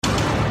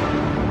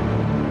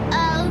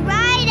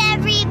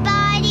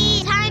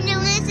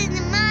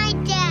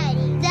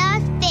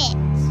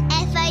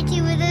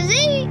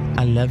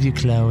love you,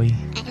 Chloe.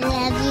 I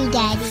love you,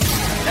 Daddy.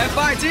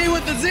 F-I-T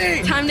with the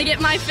Z. Time to get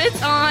my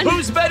Fitz on.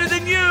 Who's better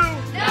than you?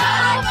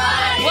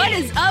 Nobody! What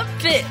is up,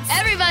 Fitz?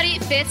 Everybody,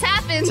 Fitz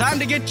happens. Time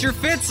to get your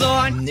Fitz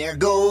on. There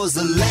goes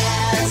the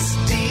last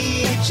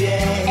DJ.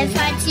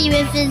 F-I-T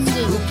with the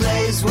Z. Who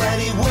plays what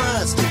he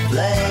wants to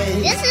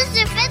play. This is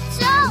the Fitz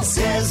Show.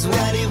 Says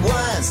what he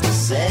wants to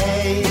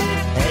say.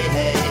 Hey,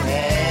 hey,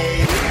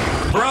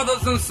 hey.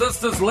 Brothers and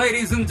sisters,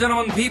 ladies and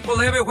gentlemen,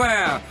 people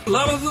everywhere,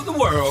 lovers of the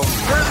world.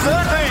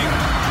 Presenting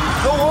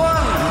the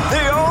one,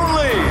 the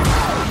only.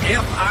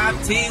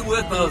 F-I-T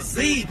with a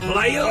Z,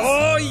 players.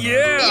 Oh,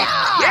 yeah.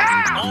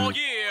 Yeah. Oh,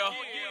 yeah.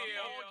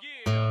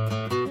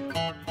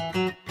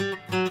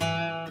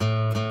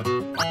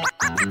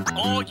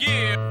 Oh,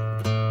 yeah.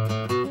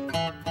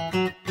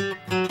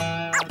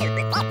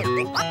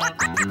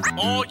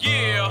 Oh,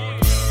 yeah.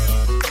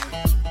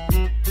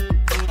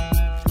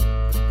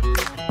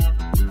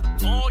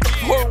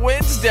 For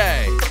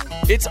Wednesday,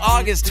 it's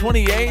August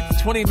 28th,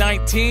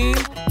 2019,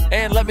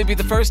 and let me be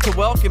the first to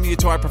welcome you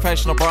to our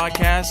professional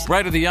broadcast.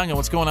 Ryder the Youngin',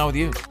 what's going on with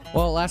you?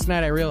 Well, last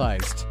night I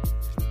realized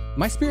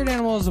my spirit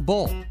animal is a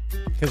bull,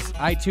 because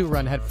I too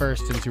run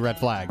headfirst into red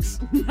flags.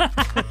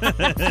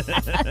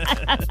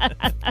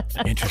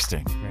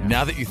 Interesting. Yeah.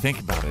 Now that you think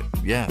about it,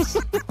 yes.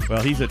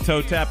 Well, he's a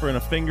toe tapper and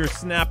a finger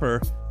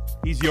snapper.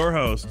 He's your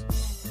host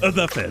of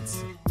The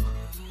Fitz.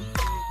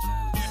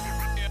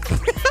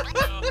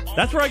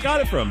 That's where I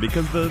got it from,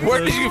 because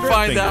Where did you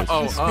find fingers.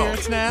 that? Spirit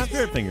snaps?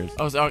 Spirit fingers.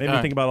 Made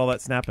me think about all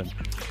that snapping.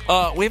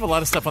 We have a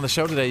lot of stuff on the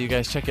show today. You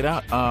guys check it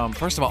out.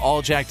 First of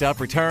all Jacked Up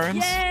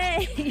returns.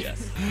 Yay!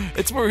 Yes.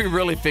 It's where we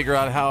really figure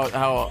out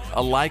how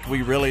alike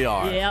we really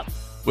are. Yep.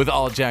 With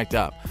All Jacked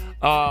Up.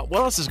 What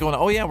else is going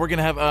on? Oh, yeah, we're going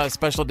to have a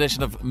special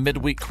edition of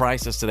Midweek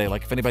Crisis today.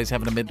 Like, if anybody's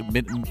having a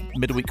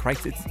midweek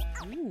crisis.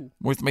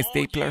 Where's my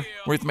stapler?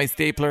 Where's my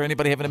stapler?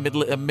 Anybody having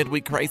a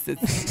midweek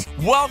crisis?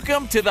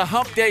 Welcome to the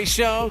Hump Day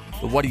Show.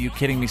 The What Are You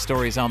Kidding Me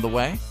stories on the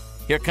way.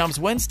 Here comes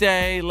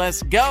Wednesday.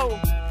 Let's go.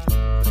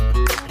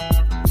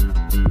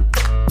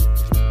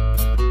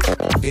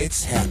 It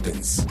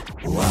happens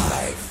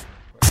live.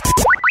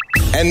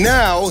 And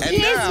now, Here's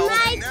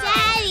my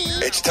daddy.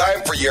 it's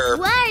time for your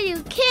Why are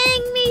you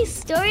kidding me?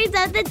 Stories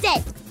of the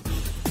day.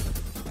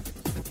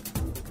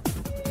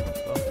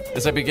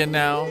 As I begin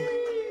now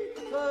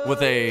with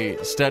a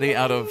study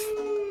out of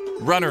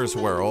Runner's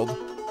World.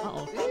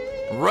 Uh-oh.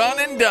 Run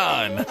and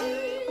done.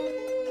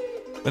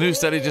 A new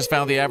study just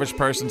found the average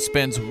person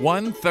spends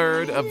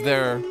 1/3 of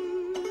their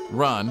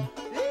run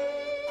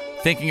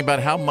thinking about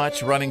how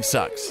much running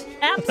sucks.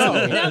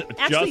 Absolutely. No,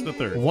 actually, Just a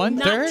third. 1/3?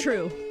 not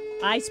true.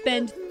 I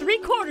spend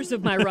 3/4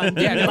 of my run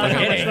thinking about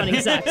how much running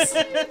sucks.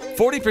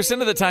 40%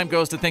 of the time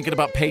goes to thinking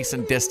about pace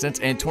and distance,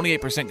 and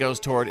 28%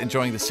 goes toward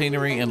enjoying the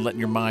scenery and letting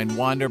your mind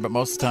wander, but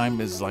most of the time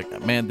is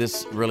like, man,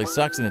 this really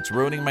sucks, and it's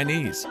ruining my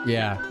knees.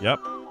 Yeah. Yep.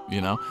 You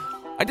know?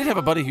 I did have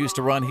a buddy who used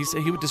to run. He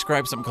said he would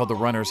describe something called the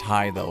runner's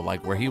high, though,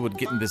 like where he would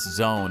get in this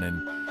zone,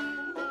 and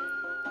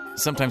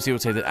sometimes he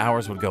would say that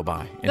hours would go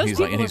by, and Those he's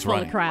people like, and are he's full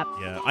running. of crap.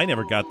 Yeah, I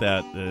never got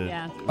that.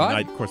 Yeah.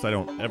 Of course, I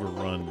don't ever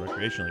run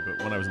recreationally,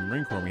 but when I was in the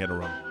Marine Corps, we had to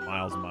run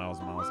miles and miles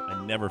and miles.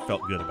 I never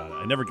felt good about it.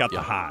 I never got the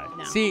high.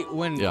 No. See,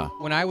 when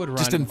I would run...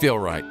 Just didn't feel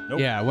right. Nope.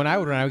 Yeah, when I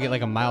would run, I would get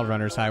like a mild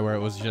runner's high where it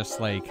was just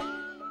like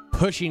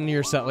pushing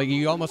yourself. Like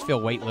you almost feel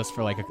weightless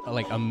for like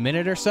a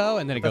minute or so,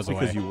 and then it That's goes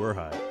away. because you were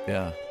high.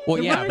 Yeah. Well,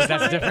 The yeah, runner's but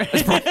that's different.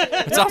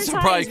 It's also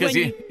probably because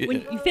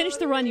when you finish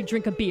the run, you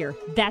drink a beer.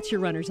 That's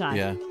your runner's high.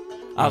 Yeah.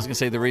 I was going to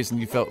say the reason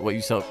you felt what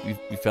you felt.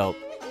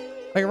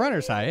 Like a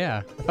runner's high,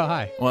 yeah. I felt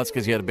high. Well, that's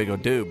because you had a big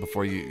old do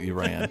before you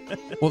ran.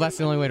 Well, that's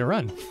the only way to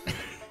run.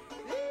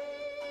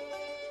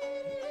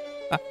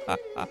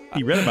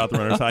 He read about the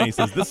runner's high, and he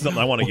says, this is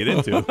something I want to get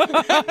into.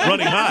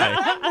 Running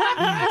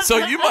high. So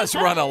you must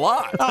run a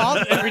lot.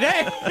 Every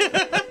day.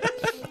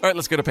 All right,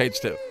 let's go to page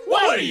 2.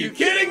 What are you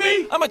kidding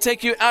me? I'm going to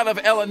take you out of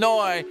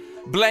Illinois.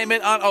 Blame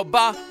it on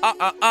Obama.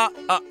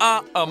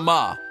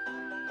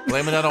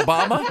 Blame it on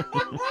Obama?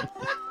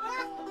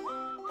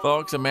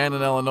 Folks, a man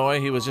in Illinois,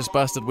 he was just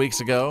busted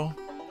weeks ago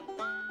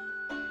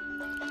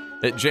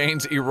at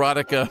Jane's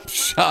Erotica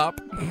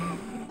shop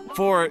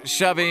for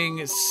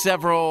shoving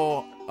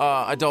several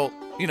adult,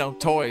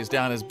 toys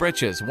down his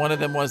britches. One of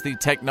them was the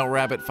Techno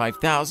Rabbit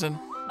 5000.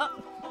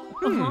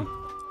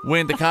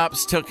 When the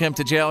cops took him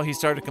to jail, he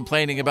started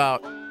complaining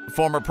about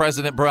former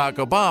President Barack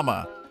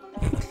Obama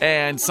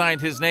and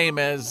signed his name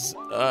as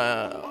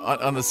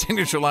on the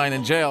signature line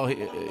in jail.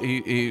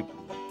 He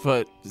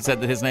said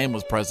that his name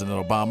was President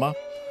Obama.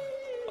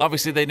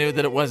 Obviously, they knew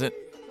that it wasn't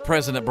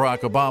President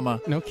Barack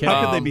Obama. No kidding.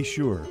 How could they be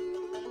sure?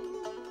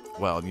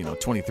 Well,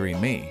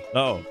 23andMe.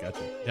 Oh,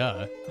 gotcha.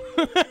 Duh.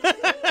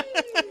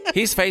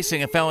 He's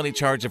facing a felony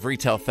charge of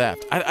retail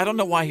theft. I don't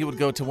know why he would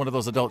go to one of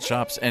those adult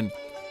shops and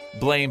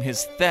blame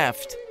his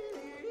theft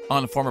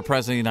on the former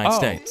president of the United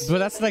States. But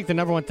that's like the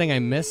number one thing I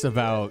miss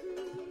about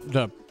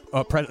the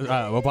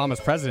Obama's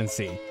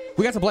presidency.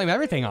 We got to blame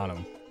everything on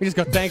him. We just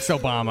go, thanks,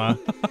 Obama.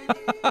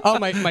 Oh,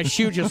 my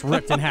shoe just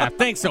ripped in half.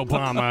 Thanks,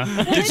 Obama.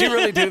 Did you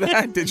really do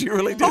that? Did you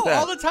really do that?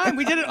 All the time.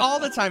 We did it all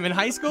the time. In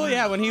high school,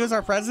 yeah, when he was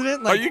our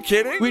president. Are you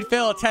kidding? We'd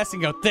fail a test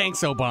and go, thanks,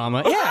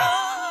 Obama.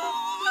 Yeah.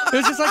 It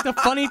was just like the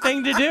funny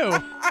thing to do.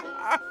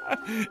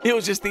 It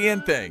was just the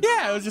end thing.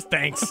 Yeah, it was just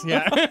thanks.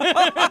 Yeah.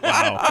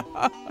 Wow.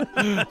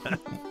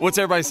 What's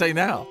everybody say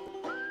now?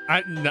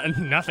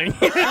 Nothing.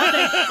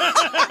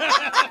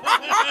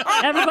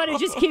 Everybody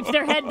just keeps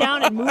their head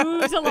down and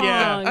moves along.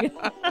 Yeah.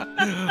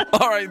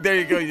 All right, there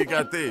you go. You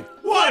got the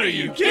What are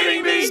you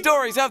kidding me?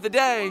 stories of the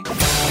day.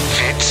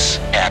 Fitz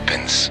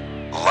happens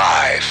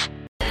live.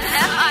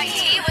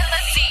 F-I-T with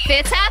a C.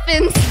 Fitz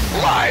happens.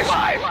 Live.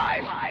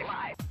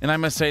 And I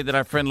must say that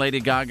our friend Lady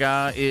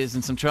Gaga is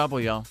in some trouble,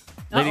 y'all.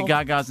 Lady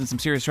Gaga's in some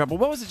serious trouble.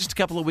 What was it just a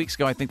couple of weeks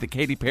ago? I think that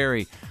Katy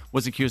Perry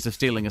was accused of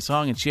stealing a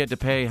song, and she had to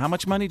pay how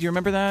much money? Do you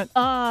remember that?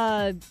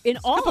 In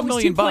all, it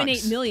was $2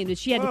 $2.8 million, and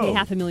she had to pay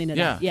 $500,000 of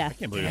that. Yeah. I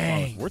can't believe the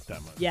song was worth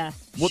that much. Yeah.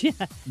 Well,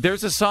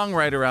 there's a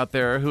songwriter out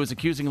there who is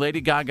accusing Lady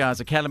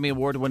Gaga's Academy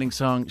Award-winning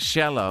song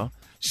 "Shallow."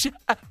 Shallow.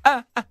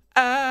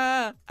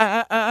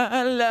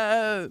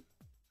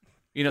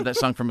 You know that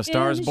song from A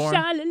Star Is Born?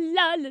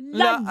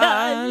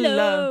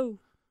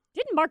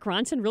 Didn't Mark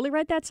Ronson really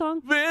write that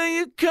song? Will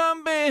you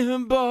come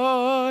in,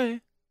 boy?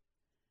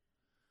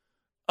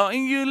 Are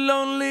you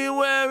lonely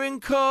wearing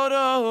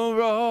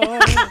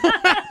corduroy?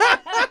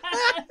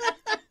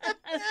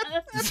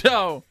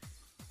 So,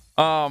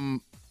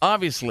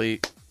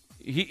 obviously,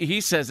 he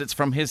says it's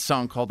from his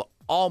song called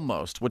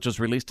Almost, which was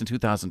released in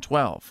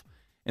 2012.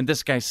 And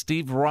this guy,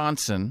 Steve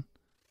Ronson,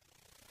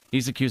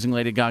 he's accusing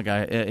Lady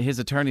Gaga. His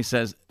attorney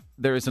says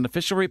there is an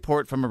official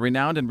report from a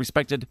renowned and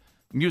respected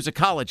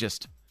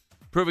musicologist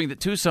proving that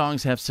two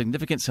songs have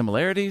significant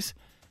similarities.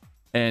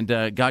 And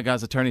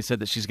Gaga's attorney said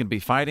that she's going to be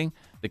fighting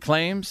the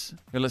claims.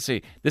 Here, let's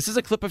see. This is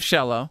a clip of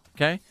Shallow,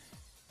 okay,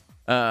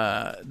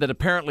 that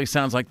apparently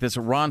sounds like this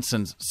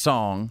Ronson's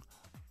song,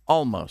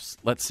 Almost.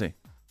 Let's see.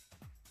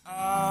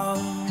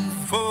 I'm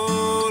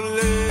falling.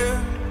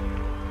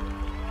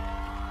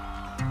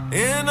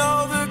 In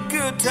all the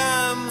good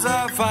times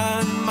I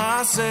find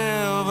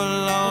myself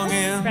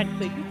longing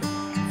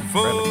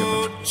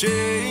for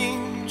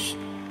change.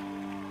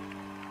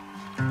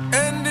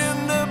 And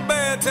in the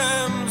bad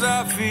times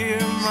I fear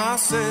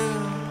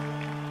myself.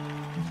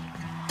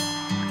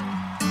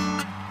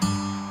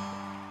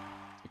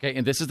 Okay,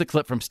 and this is the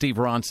clip from Steve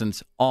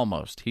Ronson's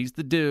Almost. He's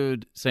the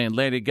dude saying,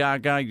 Lady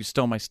Gaga, you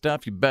stole my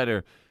stuff. You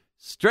better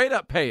straight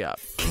up pay up.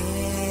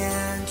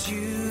 Can't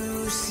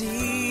you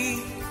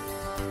see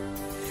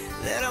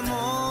that I'm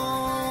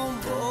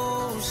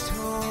almost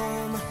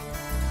home?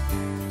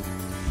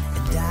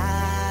 And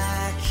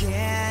I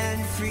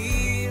can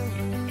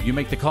feel You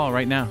make the call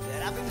right now.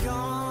 that I've been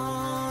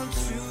gone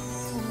too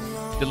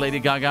long. Did Lady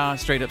Gaga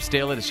straight up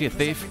steal it? Is she a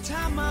thief? Every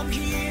time I'm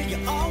here,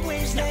 you're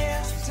always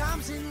there.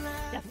 Sometimes in life.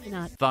 Definitely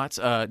not. Thoughts,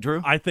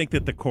 Drew? I think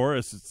that the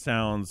chorus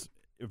sounds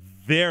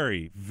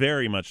very,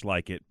 very much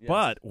like it. Yes.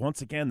 But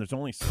once again, there's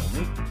only so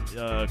many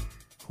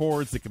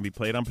chords that can be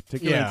played on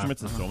particular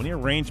instruments and so many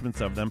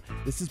arrangements of them.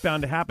 This is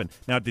bound to happen.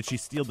 Now, did she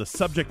steal the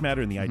subject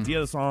matter and the idea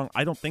of the song?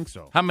 I don't think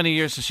so. How many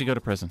years does she go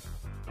to prison?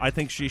 I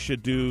think she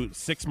should do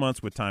 6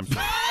 months with time served.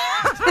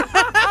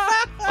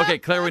 Okay,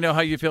 Claire, we know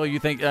how you feel. You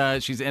think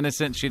she's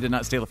innocent. She did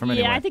not steal it from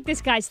anyone. Yeah, I think this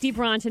guy, Steve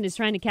Ronson, is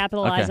trying to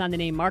capitalize Okay. on the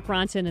name Mark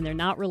Ronson, and they're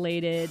not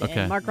related. Okay.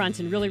 And Mark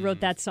Ronson really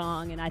wrote that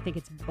song, and I think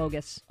it's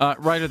bogus.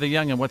 Ryder the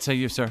Youngin, what say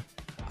you, sir?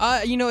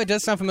 It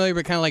does sound familiar,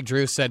 but kind of like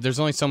Drew said, there's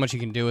only so much you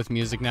can do with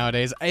music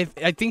nowadays. I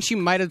think she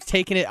might have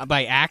taken it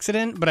by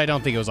accident, but I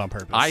don't think it was on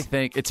purpose. I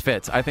think it's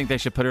Fitz. I think they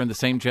should put her in the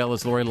same jail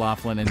as Lori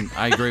Loughlin, and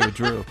I agree with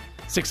Drew.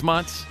 6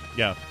 months?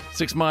 Yeah.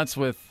 6 months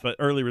with But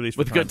early release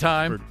with good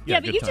time. Yeah,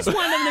 but good you time. just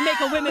want them to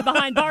make a Women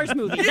Behind Bars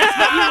movie. That's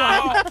what you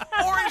want.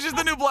 Orange is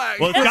the new black.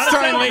 Well, it's got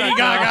starring Lady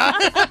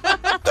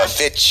Gaga. The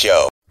Fitz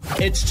Show.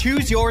 It's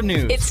Choose Your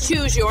News. It's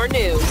Choose Your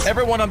News.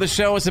 Everyone on the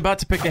show is about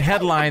to pick a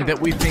headline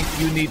that we think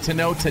you need to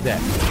know today.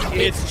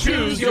 It's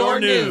Choose Your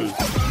News.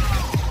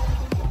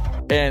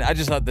 And I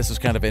just thought this was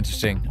kind of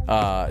interesting.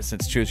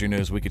 Since Choose Your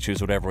News, we could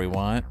choose whatever we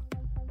want.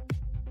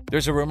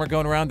 There's a rumor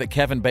going around that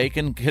Kevin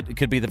Bacon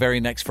could be the very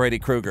next Freddy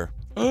Krueger.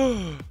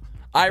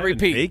 I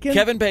repeat, Bacon?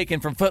 Kevin Bacon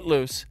from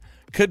Footloose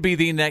could be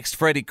the next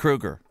Freddy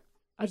Krueger.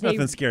 There's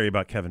nothing scary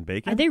about Kevin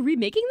Bacon. Are they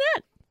remaking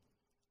that?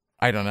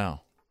 I don't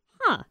know.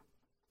 Huh.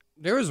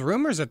 There was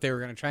rumors that they were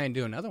going to try and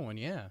do another one,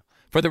 yeah.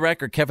 For the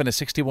record, Kevin is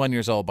 61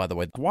 years old, by the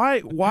way.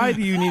 Why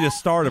do you need a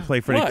star to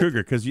play Freddy What?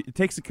 Krueger? Because it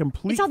takes a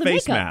complete It's all the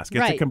face makeup, mask. It's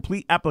a right.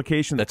 complete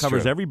application that That's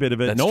covers true. every bit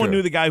of it. That's no one true.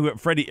 knew the guy who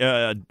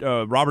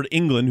Robert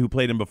Englund, who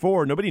played him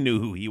before. Nobody knew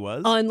who he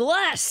was.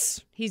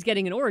 Unless he's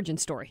getting an origin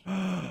story.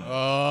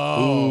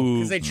 Oh,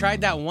 because they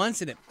tried that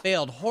once and it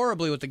failed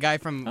horribly with the guy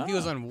from, he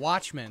was on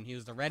Watchmen. He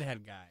was the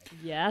redhead guy.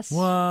 Yes.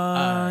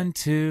 1,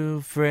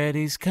 2,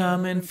 Freddy's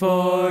coming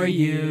for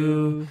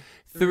you.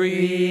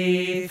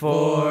 3,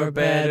 4,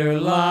 better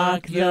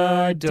lock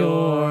the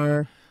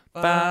door.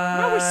 5,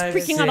 Now we're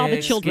freaking out all the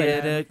 6, children.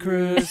 get a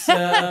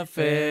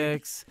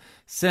crucifix.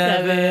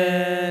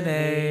 7,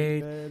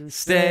 8,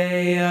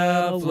 stay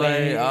up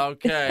late.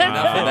 Okay,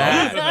 enough of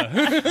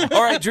that.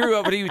 All right, Drew,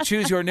 over to you.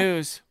 Choose your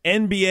news.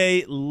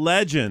 NBA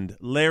legend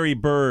Larry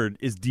Bird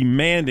is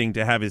demanding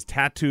to have his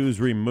tattoos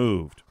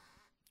removed.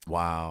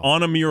 Wow.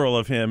 On a mural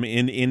of him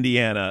in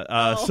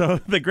Indiana. So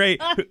the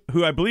great,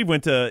 who I believe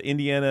went to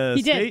Indiana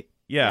He State. did.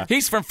 Yeah.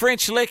 He's from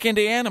French Lick,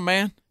 Indiana,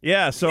 man.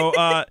 Yeah, so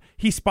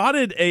he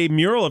spotted a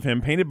mural of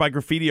him painted by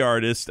graffiti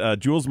artist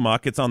Jules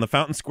Muck. It's on the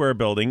Fountain Square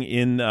building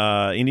in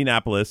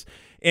Indianapolis.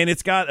 And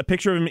it's got a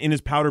picture of him in his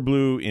powder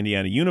blue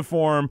Indiana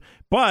uniform.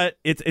 But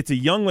it's a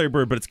young Larry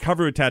Bird, but it's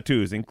covered with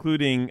tattoos,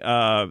 including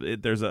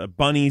there's a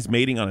bunnies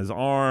mating on his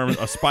arm,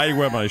 a spider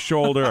web on his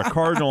shoulder, a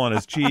cardinal on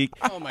his cheek.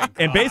 Oh, my God.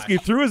 And basically,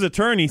 through his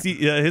attorney,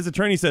 his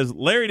attorney says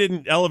Larry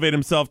didn't elevate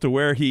himself to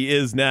where he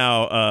is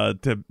now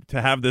to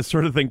have this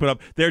sort of thing put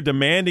up. They're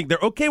demanding, they're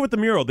okay with the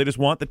mural. They just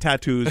want the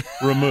tattoos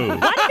removed.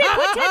 Why did they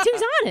put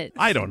tattoos on it?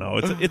 I don't know.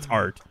 It's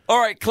art. All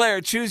right, Claire,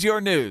 choose your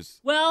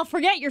news. Well,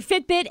 forget your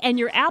Fitbit and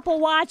your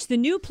Apple Watch. The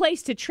new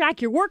place to track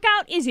your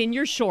workout is in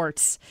your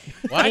shorts.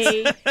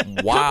 What?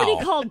 Wow.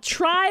 Company called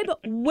Tribe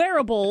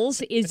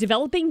Wearables is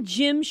developing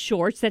gym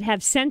shorts that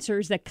have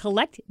sensors that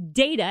collect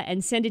data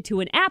and send it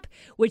to an app,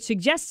 which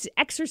suggests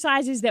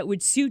exercises that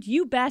would suit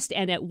you best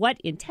and at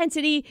what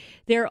intensity.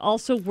 They're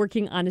also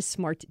working on a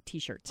smart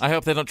T-shirt. I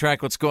hope they don't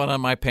track what's going on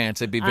in my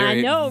pants. It'd be very,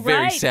 I know,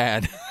 very right?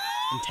 sad.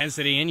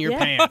 Intensity in your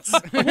Yeah. pants.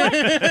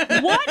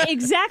 What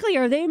exactly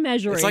are they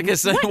measuring? It's like I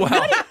said, well,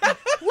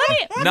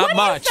 what not do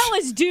much. you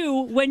fellas do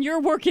when you're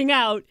working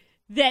out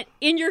that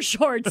in your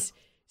shorts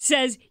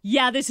says,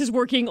 yeah, this is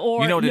working,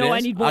 or you know what no, it is? I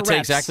need more I'll tell you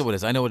reps? exactly what it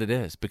is. I know what it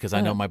is because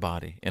I know my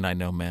body and I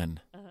know men.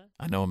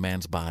 I know a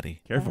man's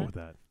body. Careful with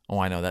that. Oh,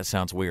 I know that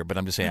sounds weird, but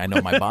I'm just saying I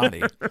know my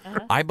body.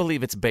 I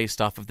believe it's based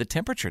off of the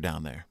temperature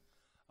down there.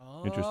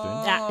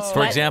 Interesting.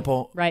 For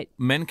example, right.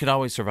 men could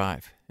always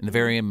survive. In the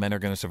very end, men are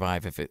going to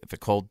survive if a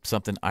cold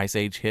something ice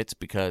age hits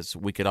because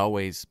we could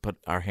always put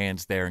our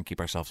hands there and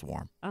keep ourselves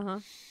warm.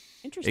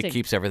 Interesting. It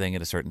keeps everything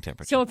at a certain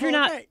temperature. So if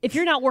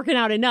you're not working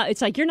out enough,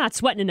 it's like you're not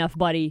sweating enough,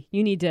 buddy.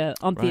 You need to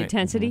ump the Right.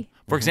 intensity.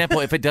 For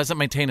example, if it doesn't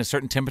maintain a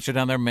certain temperature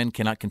down there, men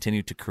cannot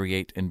continue to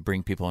create and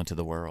bring people into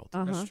the world.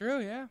 That's true,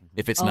 yeah.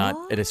 If it's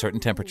not at a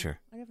certain temperature,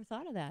 I never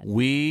thought of that.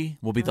 we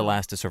will be the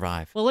last to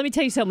survive. Well, let me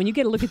tell you something. When you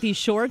get a look at these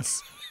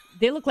shorts,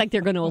 they look like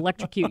they're going to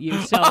electrocute you.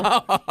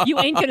 So you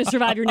ain't going to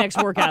survive your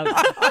next workout. All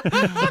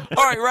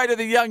right, right of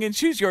the young and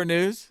choose your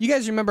news. You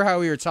guys remember how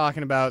we were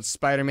talking about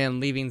Spider-Man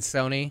leaving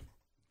Sony?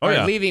 Oh, Or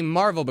yeah. leaving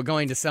Marvel but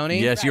going to Sony?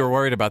 Yes, you were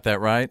worried about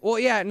that, right? Well,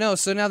 yeah, no.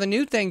 So now the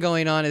new thing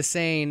going on is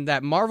saying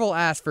that Marvel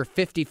asked for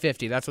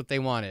 50-50. That's what they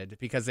wanted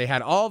because they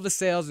had all of the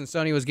sales and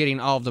Sony was getting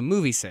all of the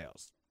movie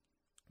sales.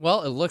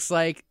 Well, it looks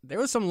like there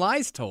was some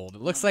lies told.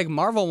 It looks like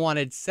Marvel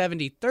wanted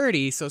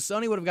 70-30, so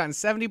Sony would have gotten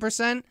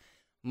 70%,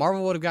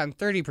 Marvel would have gotten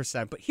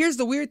 30%. But here's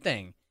the weird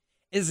thing,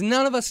 is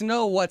none of us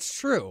know what's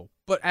true.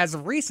 But as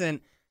of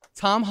recent,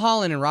 Tom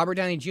Holland and Robert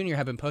Downey Jr.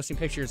 have been posting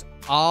pictures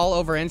all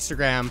over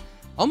Instagram,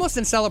 almost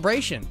in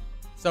celebration.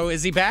 So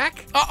is he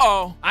back?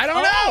 Uh-oh. I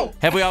don't know.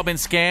 Have we all been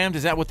scammed?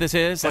 Is that what this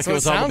is? That's Like it what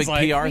was it all the big sounds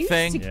like. PR Are you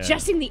thing?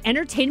 suggesting the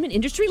entertainment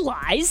industry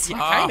lies?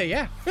 Kinda,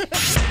 yeah.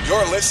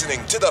 You're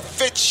listening to The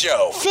Fitz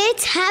Show.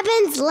 Fitz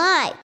happens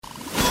live.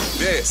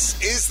 This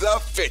is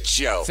The Fitz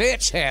Show.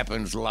 Fitz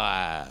happens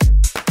live.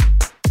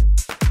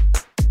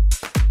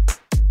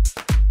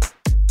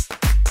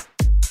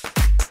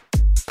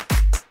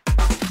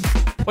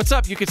 What's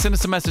up? You can send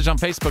us a message on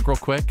Facebook real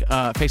quick.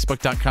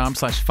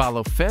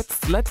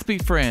 Facebook.com/followFitz. Let's be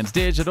friends.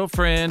 Digital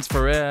friends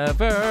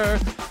forever.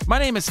 My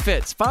name is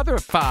Fitz, father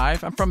of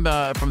 5. I'm from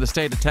the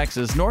state of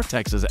Texas, North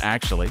Texas,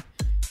 actually.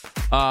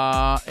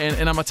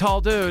 And I'm a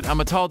tall dude. I'm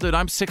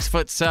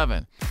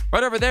 6'7".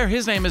 Right over there,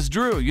 his name is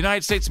Drew,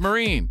 United States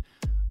Marine.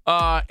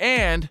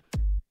 And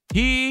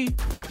he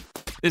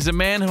is a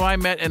man who I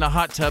met in a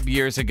hot tub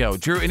years ago.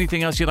 Drew,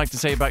 anything else you'd like to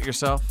say about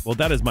yourself? Well,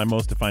 that is my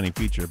most defining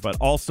feature. But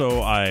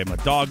also, I'm a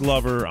dog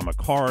lover. I'm a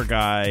car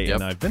guy. Yep.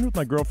 And I've been with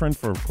my girlfriend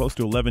for close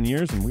to 11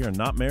 years, and we are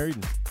not married.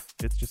 And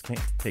Fitz just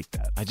can't take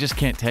that. I just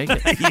can't take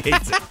it. He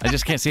hates it. I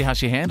just can't see how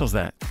she handles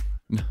that.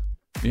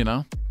 You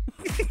know?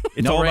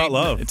 It's No all rain. about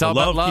love. It's all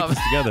about love.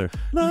 keeps us together.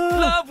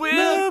 Love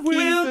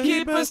will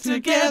keep us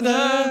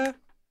together.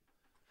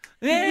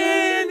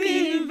 And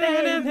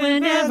even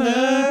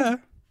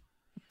whenever.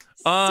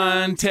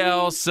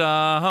 Until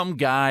some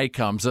guy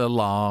comes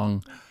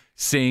along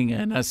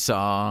singing a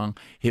song.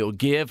 He'll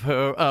give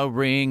her a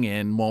ring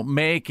and won't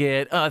make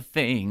it a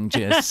thing.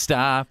 Just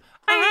stop.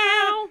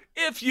 Ow.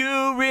 If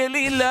you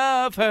really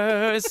love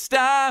her,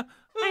 stop.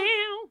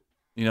 Ow.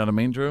 You know what I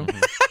mean, Drew?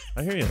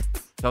 I hear you.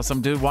 Tell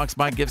some dude walks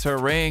by, gives her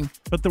a ring.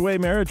 But the way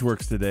marriage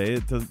works today,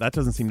 that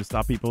doesn't seem to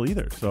stop people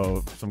either.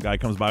 So if some guy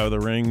comes by with a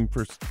ring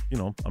for,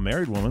 a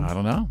married woman, I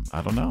don't know.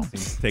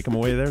 take him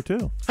away there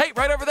too. Hey,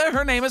 right over there,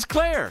 her name is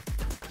Claire.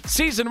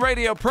 Seasoned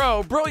radio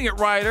pro, brilliant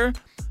writer,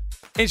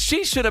 and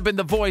she should have been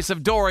the voice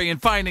of Dory in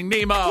Finding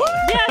Nemo.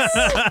 Yes.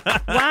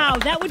 Wow,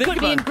 that would Think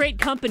put me in about it. great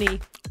company.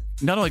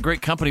 not only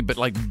great company, but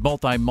like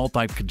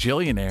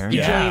multi-cajillionaire.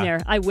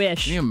 Bajillionaire. I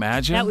wish. Can you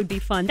imagine? That would be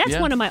fun. That's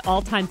one of my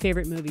all-time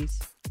favorite movies.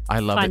 I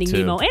love Finding it too.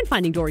 Nemo and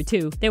Finding Dory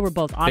too. They were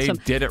both awesome.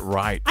 They did it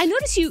right. I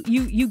notice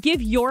you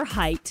give your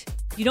height.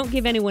 You don't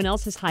give anyone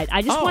else's height.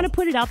 I just want to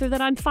put it out there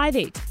that I'm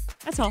 5'8".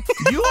 That's all.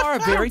 You are a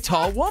very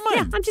tall woman.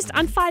 Yeah,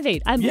 I'm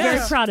 5'8". I'm very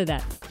proud of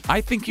that. I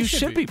think you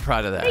should be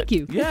proud of that. Thank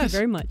you. Yes. Thank you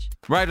very much.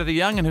 Ryder the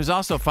Youngin, who's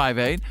also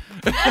 5'8".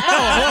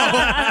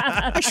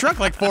 I shrunk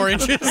like 4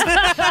 inches.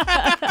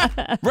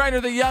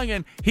 Ryder the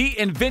Youngin, he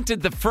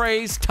invented the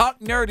phrase, talk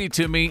nerdy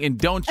to me, and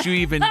don't you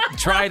even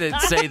try to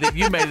say that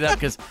you made it up,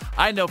 because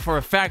I know for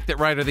a fact that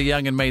Ryder the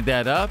Youngin made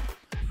that up.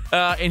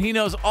 And he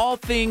knows all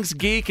things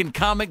geek and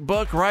comic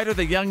book. Ryder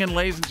the Youngin,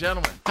 ladies and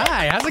gentlemen.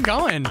 Hi, how's it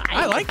going?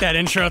 I like that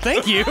intro.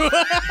 Thank you.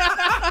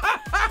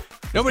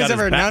 Nobody's got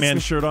ever his announced Batman me.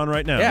 shirt on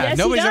right now. Yeah, Yes,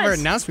 nobody's he ever does.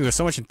 announced me with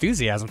so much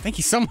enthusiasm. Thank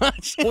you so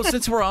much. Well,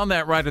 since we're on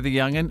that, Ryder the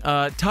Youngin,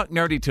 talk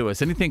nerdy to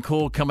us. Anything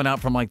cool coming out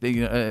from like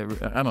the,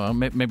 I don't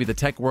know, maybe the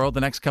tech world the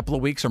next couple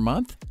of weeks or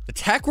month? The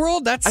tech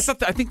world? That's.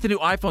 I think the new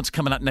iPhone's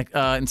coming out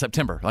in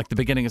September, like the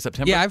beginning of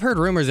September. Yeah, I've heard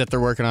rumors that they're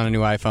working on a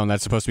new iPhone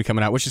that's supposed to be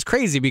coming out, which is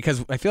crazy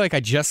because I feel like I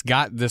just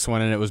got this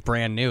one and it was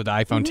brand new, the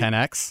iPhone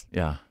XS.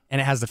 Yeah. And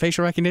it has the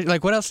facial recognition.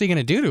 Like, what else are you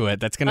going to do to it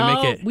that's going to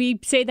make it? We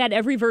say that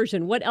every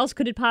version. What else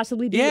could it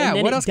possibly do? Yeah, and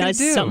then what it else could it does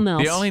do? something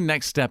else. The only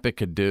next step it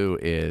could do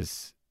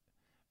is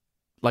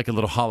like a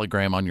little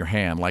hologram on your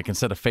hand. Like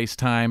instead of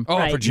FaceTime, Oh,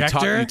 Right. a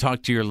projector? you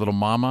talk to your little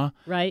mama.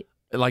 Right.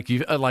 Like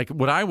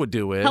what I would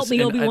do is Help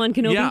me, Obi-Wan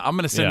Kenobi. Yeah, I'm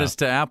going to send this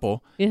to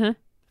Apple. Uh-huh.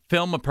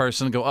 Film a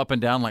person, go up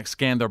and down, like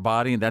scan their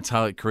body, and that's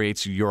how it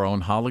creates your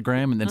own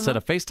hologram. And then instead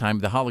of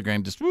FaceTime, the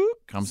hologram just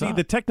comes See, up.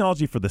 the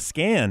technology for the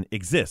scan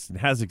exists. It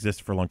has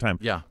existed for a long time.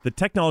 Yeah. The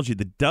technology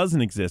that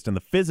doesn't exist and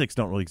the physics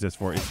don't really exist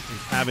for it is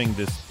having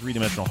this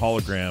three-dimensional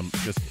hologram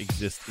just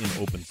exist in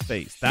open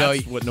space.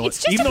 That's what no one, It's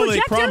just even a though they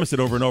projector. promise it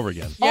over and over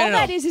again. All no.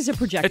 that is a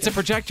projector. It's a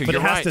projector. But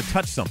You're it has right. to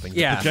touch something.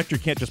 Yeah. The projector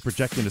can't just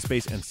project into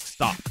space and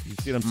stop. You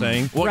see what I'm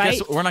saying? Well, Right.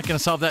 guess we're not going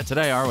to solve that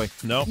today, are we?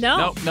 No.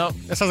 No. No.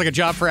 That sounds like a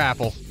job for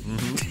Apple.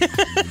 The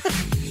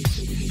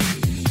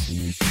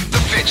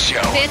Fitz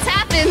Show. Fitz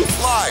happens.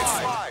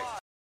 Live.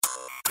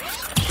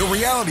 The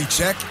reality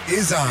check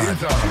is on.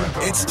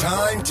 It's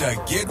time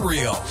to get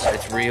real.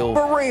 It's real.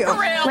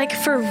 Like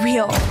for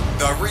real.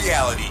 The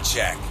reality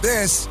check.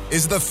 This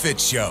is The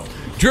Fitz Show.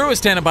 Drew is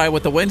standing by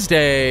with the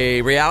Wednesday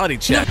reality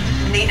check.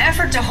 In the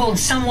effort to hold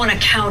someone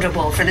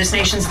accountable for this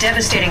nation's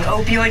devastating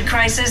opioid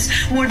crisis,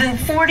 more than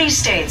 40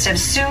 states have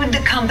sued the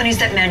companies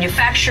that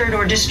manufactured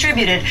or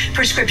distributed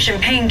prescription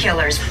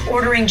painkillers,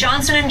 ordering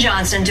Johnson &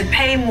 Johnson to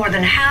pay more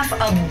than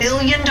 $500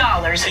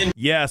 million.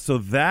 Yeah, so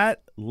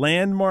that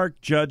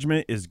landmark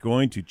judgment is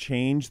going to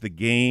change the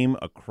game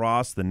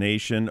across the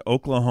nation.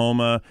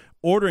 Oklahoma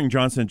ordering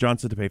Johnson &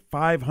 Johnson to pay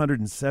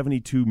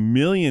 $572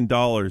 million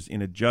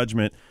in a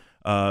judgment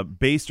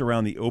based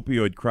around the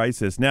opioid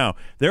crisis. Now,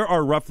 there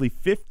are roughly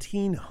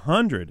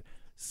 1,500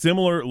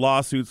 similar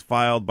lawsuits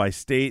filed by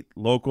state,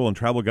 local, and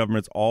tribal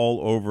governments all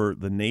over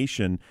the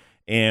nation.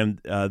 And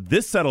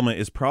this settlement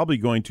is probably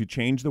going to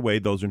change the way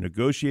those are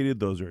negotiated,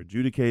 those are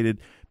adjudicated,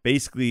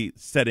 basically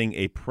setting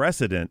a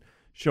precedent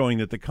showing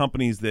that the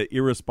companies that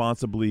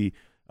irresponsibly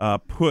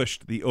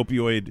pushed the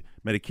opioid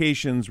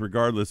medications,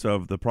 regardless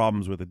of the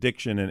problems with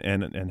addiction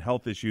and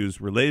health issues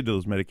related to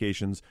those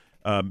medications,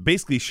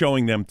 basically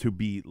showing them to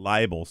be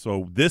liable.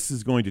 So this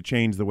is going to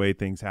change the way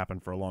things happen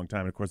for a long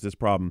time. And of course, this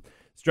problem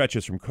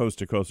stretches from coast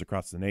to coast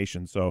across the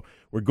nation. So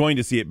we're going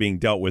to see it being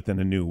dealt with in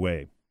a new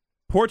way.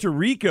 Puerto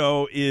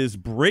Rico is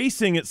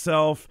bracing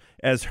itself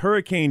as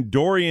Hurricane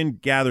Dorian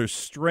gathers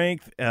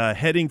strength,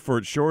 heading for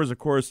its shores. Of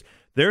course,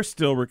 they're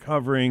still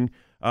recovering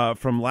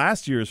from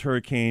last year's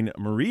Hurricane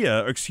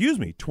Maria,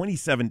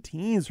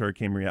 2017's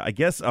Hurricane Maria. I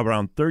guess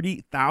around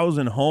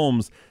 30,000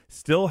 homes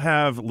still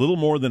have little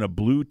more than a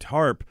blue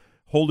tarp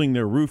holding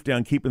their roof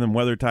down, keeping them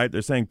weather tight.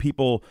 They're saying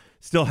people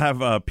still have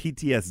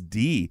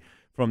PTSD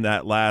from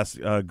that last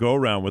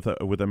go-around with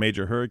a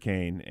major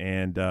hurricane,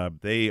 and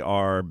they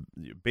are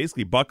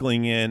basically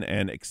buckling in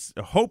and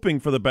hoping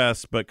for the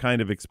best, but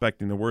kind of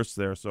expecting the worst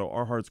there. So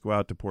our hearts go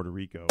out to Puerto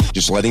Rico.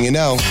 Just letting you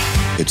know,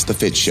 it's The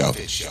Fitz Show.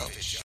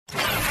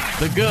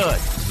 The good,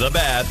 The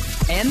bad.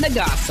 And the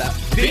gossip.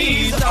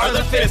 These are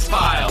the Fitz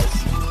Files.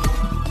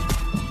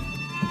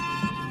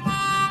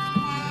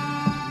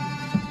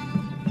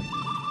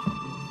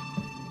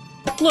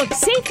 Look,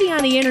 safety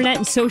on the internet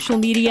and social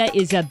media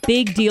is a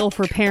big deal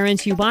for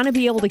parents. You want to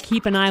be able to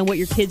keep an eye on what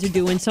your kids are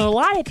doing. So a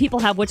lot of people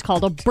have what's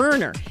called a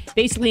burner,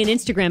 basically an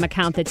Instagram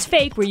account that's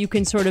fake where you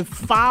can sort of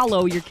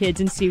follow your kids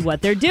and see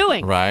what they're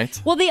doing.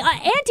 right? Well, the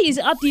ante is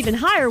upped even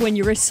higher when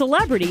you're a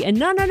celebrity, and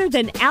none other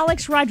than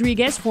Alex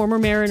Rodriguez, former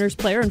Mariners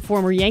player and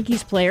former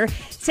Yankees player,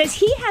 says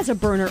he has a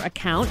burner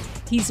account.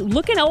 He's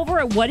looking over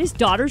at what his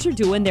daughters are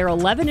doing. They're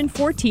 11 and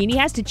 14. He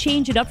has to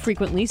change it up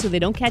frequently so they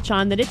don't catch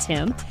on that it's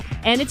him.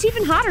 And it's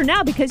even hotter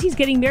now because he's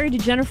getting married to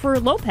Jennifer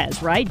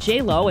Lopez, right?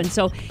 J-Lo. And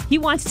so he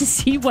wants to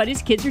see what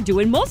his kids are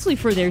doing, mostly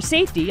for their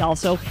safety.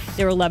 Also,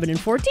 they're 11 and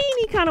 14.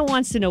 He kind of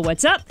wants to know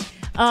what's up.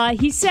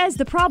 He says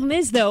the problem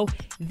is, though,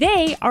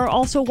 They are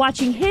also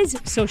watching his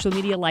social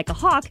media like a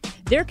hawk.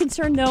 They're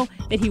concerned, though,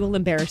 that he will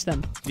embarrass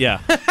them. Yeah.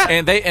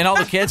 And all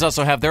the kids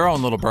also have their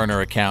own little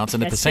burner accounts,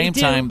 and at Yes, the same they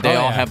do. time, they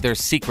all have their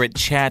secret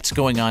chats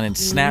going on in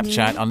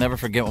Snapchat. I'll never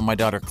forget when my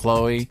daughter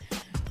Chloe,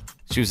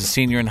 she was a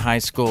senior in high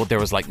school. There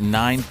was like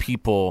 9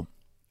 people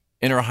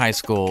in her high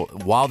school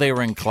while they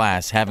were in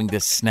class having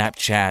this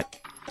Snapchat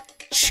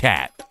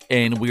chat,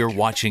 and we were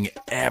watching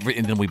and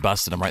then we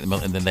busted them right in the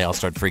middle, and then they all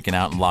started freaking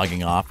out and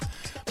logging off.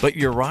 But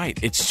you're right.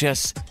 It's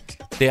just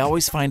they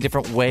always find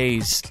different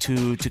ways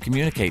to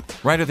communicate.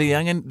 Ryder the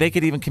Youngin, they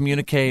could even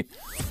communicate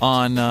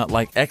on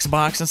like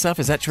Xbox and stuff.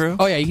 Is that true?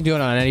 Oh, yeah, you can do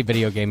it on any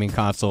video gaming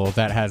console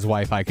that has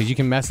Wi-Fi because you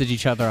can message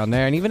each other on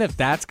there. And even if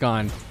that's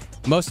gone,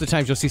 most of the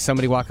times you'll see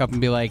somebody walk up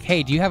and be like,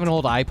 hey, do you have an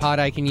old iPod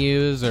I can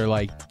use? Or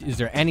like, is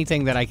there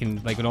anything that I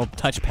can, like an old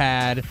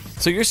touchpad?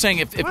 So you're saying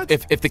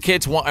if the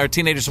kids want, or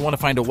teenagers want to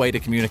find a way to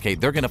communicate,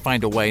 they're going to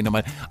find a way. No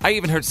matter. I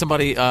even heard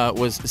somebody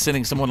was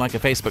sending someone like a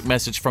Facebook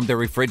message from their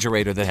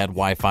refrigerator that had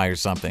Wi-Fi or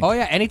something. Oh,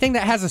 yeah, anything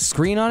that has a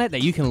screen on it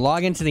that you can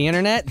log into the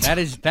internet, that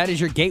is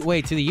your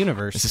gateway to the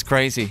universe. This is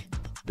crazy.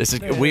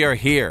 We are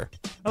here.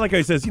 I like how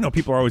he says,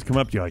 people always come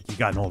up to you like, you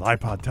got an old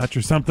iPod Touch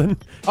or something?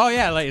 Oh,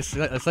 yeah, like,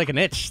 it's like an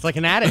itch. It's like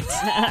an addict.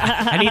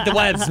 I need the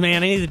webs,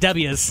 man. I need the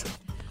W's.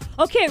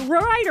 Okay,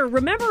 Ryder,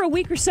 remember a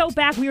week or so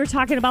back we were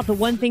talking about the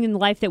one thing in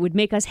life that would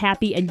make us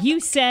happy, and you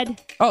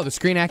said... Oh, the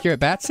screen-accurate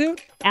batsuit?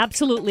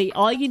 Absolutely.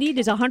 All you need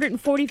is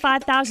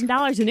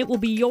 $145,000, and it will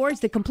be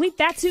yours. The complete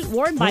batsuit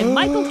worn by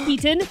Michael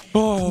Keaton.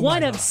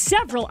 One of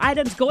several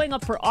items going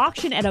up for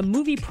auction at a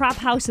movie prop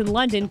house in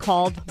London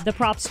called The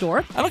Prop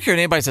Store. I don't care what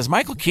anybody says.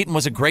 Michael Keaton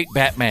was a great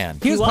Batman.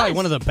 He was probably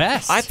one of the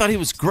best. I thought he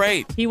was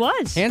great. He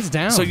was. Hands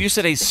down. So you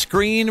said a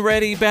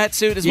screen-ready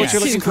batsuit is what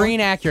you're looking for?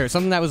 Screen-accurate.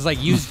 Something that was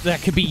like used,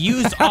 that could be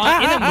used in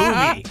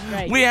a movie.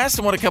 Right. We asked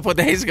someone a couple of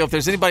days ago if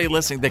there's anybody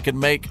listening that could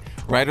make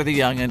Ryder the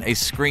Youngin a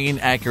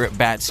screen-accurate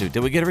batsuit.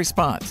 Did we get a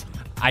response?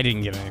 I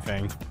didn't get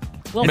anything.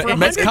 Well, for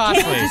It's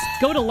costly. just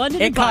go to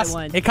London and buy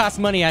one. It costs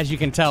money, as you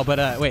can tell.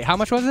 But wait, how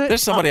much was it?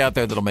 There's somebody out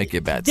there that'll make you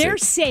a batsuit. They're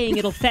saying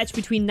it'll fetch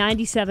between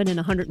 $97,000 and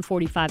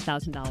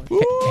 $145,000.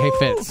 Hey,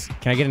 Fitz,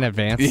 can I get an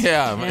advance?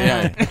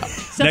 Yeah.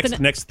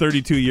 Next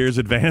 32 years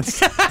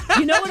advanced.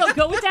 You know what'll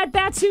go with that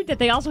batsuit that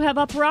they also have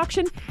up for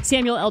auction?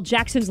 Samuel L.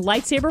 Jackson's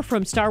lightsaber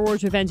from Star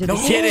Wars Revenge of the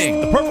Sith. No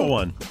kidding. The purple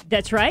one.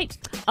 That's right.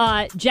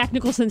 Jack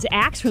Nicholson's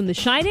axe from The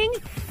Shining.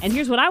 And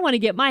here's what I want to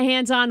get my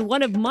hands on,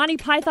 one of Monty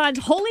Python's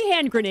holy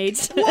hand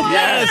grenades.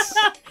 Yes.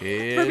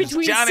 For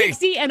between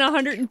 60 and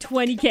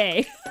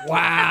 120K.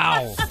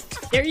 Wow.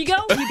 There you go.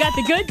 You got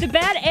the good, the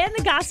bad, and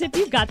the gossip.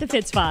 You've got the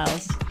Fitz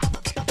Files.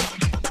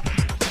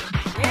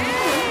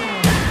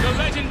 The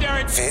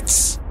legendary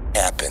Fitz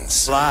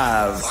happens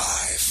Live.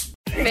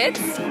 Fitz?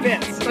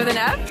 Fitz. With an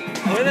F?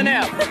 With an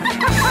F.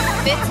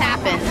 Fitz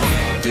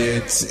happens.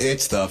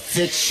 It's the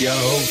Fitz Show.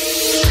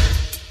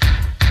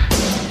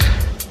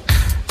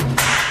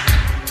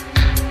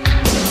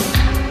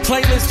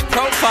 Playlist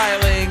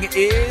profiling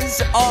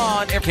is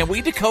on. Can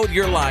we decode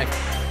your life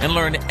and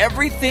learn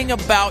everything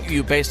about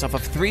you based off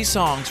of 3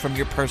 songs from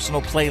your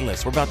personal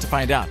playlist? We're about to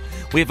find out.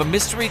 We have a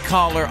mystery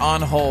caller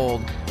on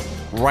hold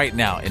right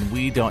now, and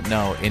we don't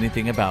know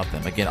anything about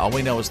them. Again, all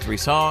we know is 3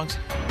 songs.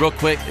 Real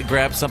quick,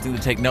 grab something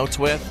to take notes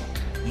with.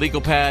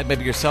 Legal pad,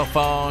 maybe your cell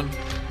phone,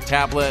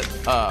 tablet,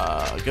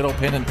 good old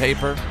pen and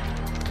paper.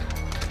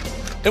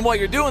 And while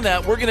you're doing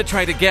that, we're going to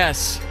try to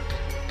guess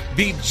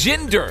the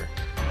gender,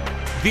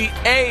 the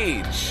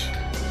age,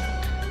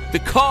 the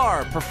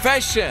car,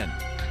 profession.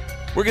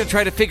 We're going to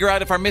try to figure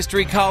out if our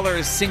mystery caller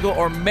is single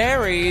or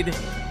married,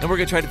 and we're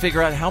going to try to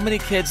figure out how many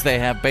kids they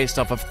have based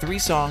off of 3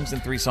 songs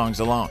and 3 songs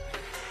alone.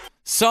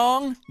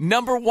 Song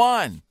number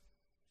 1,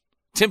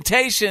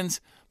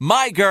 Temptations,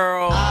 My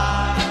Girl.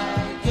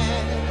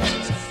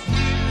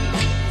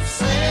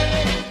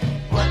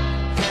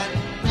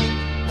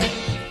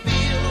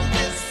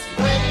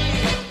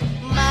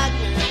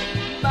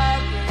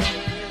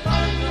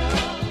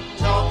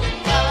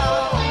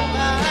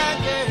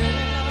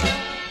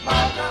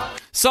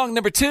 Song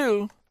number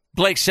 2,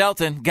 Blake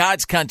Shelton,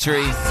 God's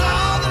Country.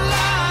 saw the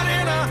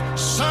light in a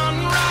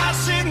sunrise,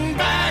 sitting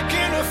back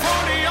in a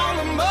 40 on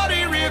the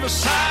muddy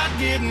riverside,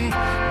 getting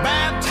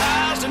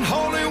baptized in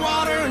holy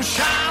water and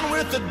shine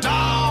with the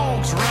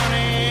dogs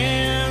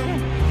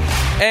running.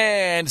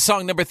 And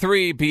song number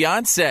 3,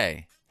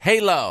 Beyonce,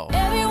 Halo.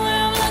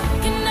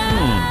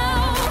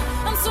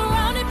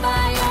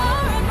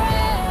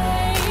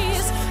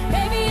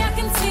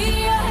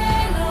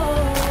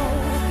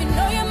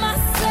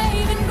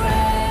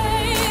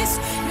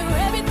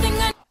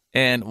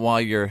 And while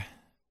you're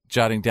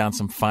jotting down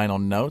some final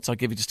notes, I'll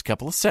give you just a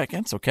couple of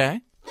seconds,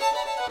 okay?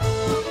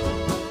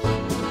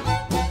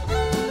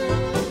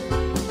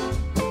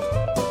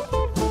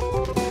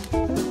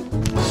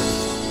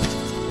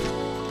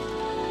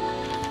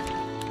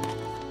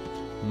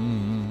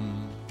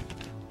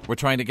 We're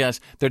trying to guess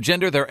their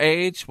gender, their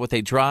age, what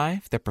they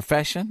drive, their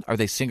profession. Are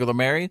they single or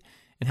married?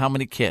 And how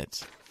many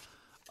kids?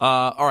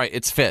 All right,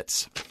 it's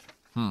Fitz.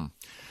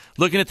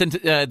 Looking at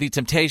the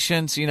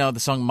Temptations, the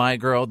song My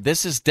Girl,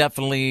 this is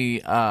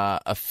definitely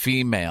a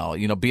female.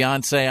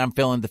 Beyonce, I'm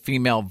feeling the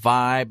female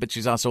vibe, but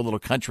she's also a little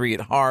country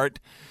at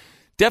heart.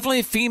 Definitely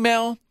a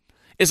female.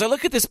 As I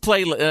look at this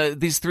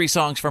these 3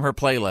 songs from her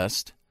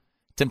playlist,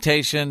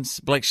 Temptations,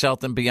 Blake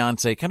Shelton,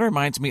 Beyonce, kind of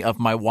reminds me of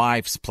my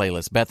wife's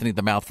playlist, Bethany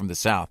the Mouth from the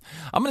South.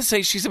 I'm going to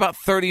say she's about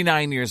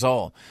 39 years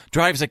old,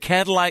 drives a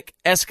Cadillac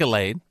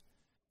Escalade.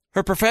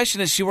 Her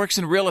profession is she works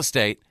in real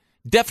estate,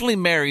 definitely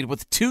married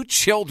with 2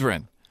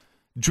 children.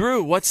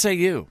 Drew, what say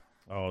you?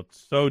 Oh,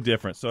 it's so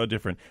different, so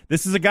different.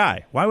 This is a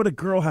guy. Why would a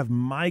girl have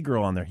My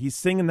Girl on there? He's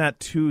singing that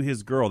to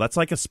his girl. That's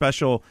like a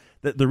special...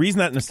 The reason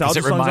that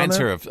nostalgia song's on there... Because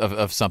it reminds her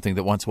of something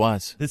that once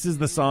was. This is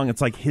the song.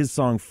 It's like his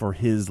song for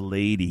his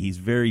lady. He's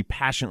very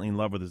passionately in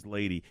love with his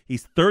lady.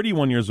 He's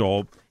 31 years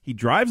old. He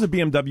drives a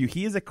BMW.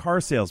 He is a car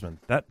salesman.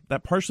 That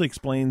partially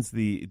explains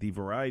the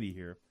variety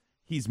here.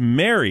 He's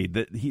married.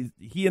 That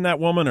he and that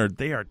woman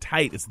they are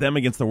tight. It's them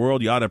against the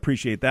world. You ought to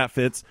appreciate that,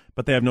 Fitz.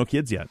 But they have no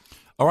kids yet.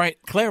 All right,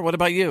 Claire, what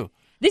about you?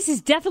 This is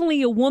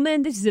definitely a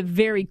woman. This is a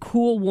very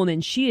cool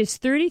woman. She is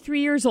 33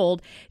 years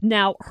old.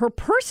 Now, her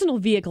personal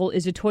vehicle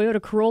is a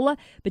Toyota Corolla,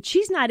 but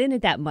she's not in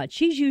it that much.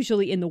 She's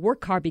usually in the work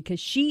car because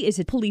she is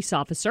a police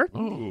officer.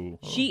 Ooh.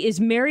 She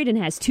is married and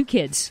has 2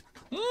 kids.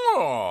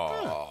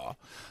 Oh.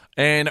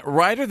 And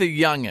Ryder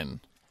the Youngin'.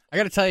 I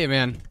got to tell you,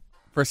 man,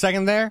 for a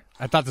second there,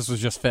 I thought this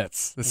was just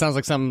Fitz. This sounds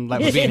like something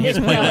that would be in his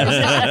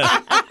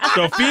playlist.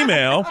 So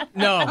female.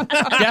 No,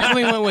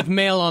 definitely went with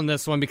male on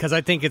this one because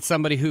I think it's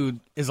somebody who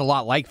is a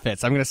lot like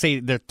Fitz. I'm going to say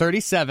they're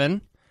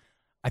 37.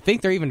 I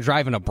think they're even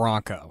driving a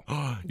Bronco.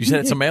 You said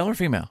it's a male or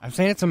female? I'm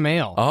saying it's a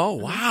male. Oh,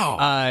 wow.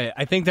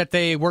 I think that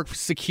they work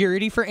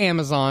security for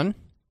Amazon.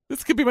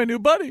 This could be my new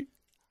buddy.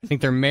 I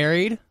think they're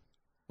married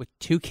with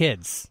 2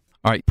 kids.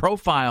 All right,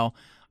 profile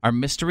our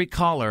mystery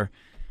caller.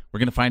 We're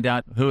going to find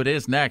out who it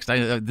is next.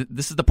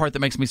 This is the part that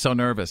makes me so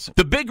nervous.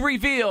 The big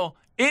reveal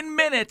in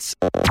minutes.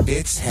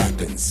 It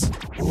happens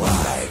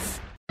live.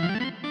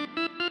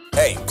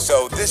 Hey,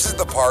 so this is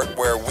the part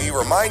where we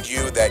remind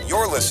you that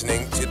you're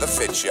listening to The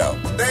Fitz Show.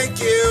 Thank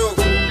you.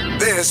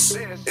 This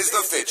is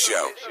The Fitz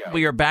Show.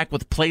 We are back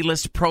with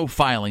playlist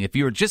profiling. If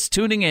you are just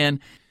tuning in,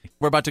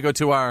 we're about to go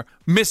to our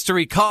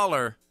mystery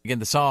caller. Again,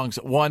 the songs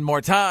one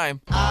more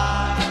time.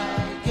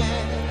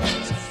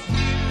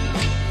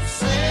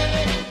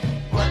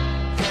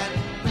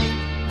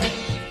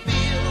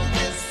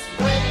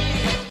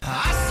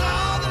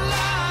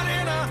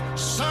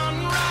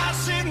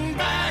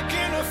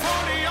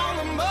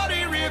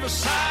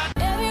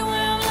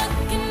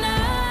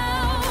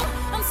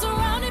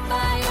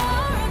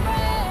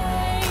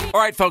 All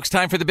right, folks,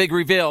 time for the big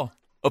reveal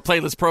of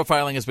playlist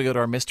profiling as we go to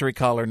our mystery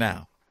caller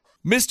now.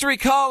 Mystery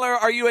caller,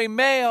 are you a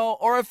male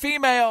or a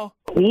female?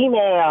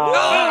 Female.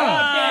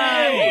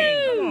 Oh,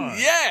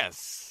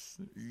 yes.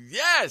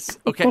 Yes.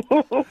 Okay.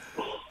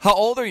 How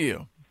old are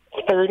you?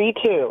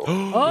 32.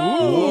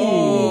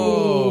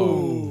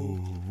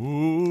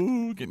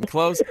 Ooh, getting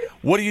close.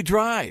 What do you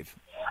drive?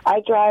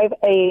 I drive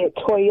a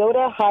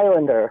Toyota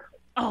Highlander.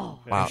 Oh.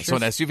 Wow, so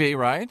an SUV,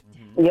 right?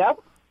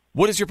 Yep.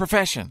 What is your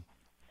profession?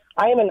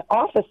 I am an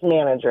office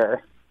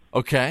manager.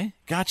 Okay,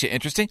 gotcha.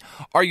 Interesting.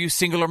 Are you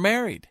single or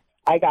married?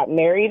 I got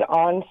married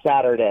on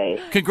Saturday.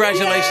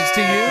 Congratulations to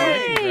you.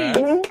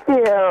 Thank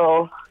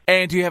you.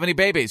 And do you have any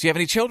babies? Do you have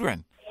any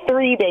children?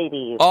 3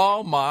 babies.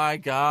 Oh, my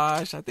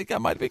gosh. I think I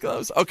might be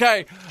close.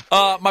 Okay.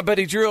 My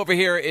buddy Drew over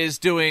here is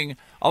doing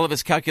all of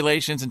his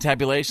calculations and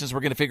tabulations.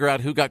 We're going to figure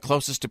out who got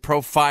closest to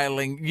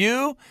profiling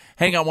you.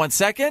 Hang on one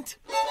second.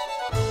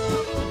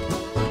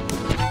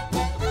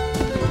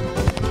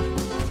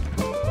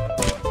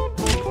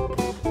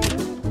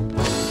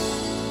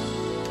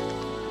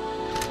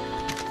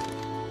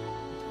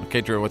 Okay,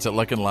 Drew, what's it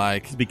looking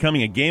like? It's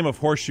becoming a game of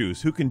horseshoes.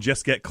 Who can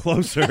just get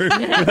closer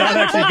without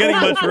actually getting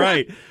much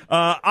right?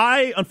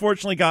 I,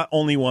 unfortunately, got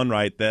only one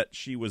right, that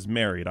she was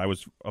married. I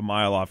was a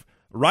mile off.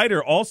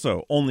 Ryder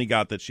also only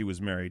got that she was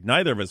married.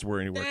 Neither of us were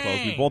anywhere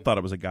close. We both thought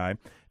it was a guy.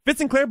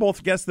 Fitz and Claire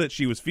both guessed that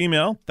she was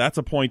female. That's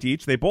a point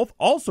each. They both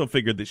also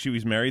figured that she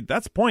was married.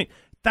 That's a point.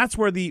 That's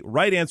where the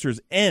right answers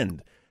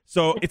end.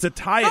 So it's a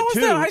tie at 2.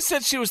 That? I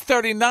said she was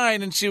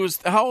 39, and she was...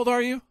 How old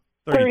are you?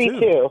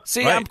 32.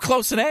 See, right. I'm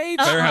close in age.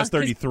 Claire has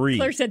 33.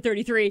 Claire said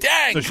 33.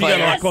 Dang, so she Claire.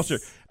 got a lot closer.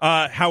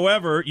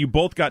 However, you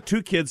both got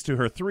 2 kids to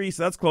her 3,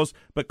 so that's close.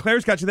 But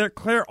Claire's got you there.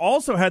 Claire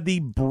also had the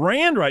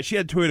brand right. She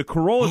had Toyota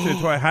Corolla to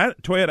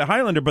Toyota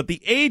Highlander, but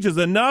the age is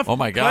enough. Oh,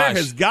 my gosh. Claire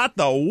has got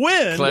the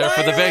win. Claire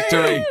for the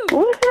victory.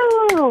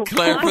 Woohoo!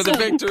 Claire for the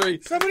victory.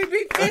 Somebody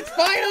beat Fitz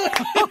finally.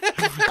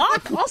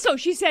 Also,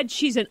 she said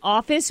she's an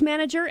office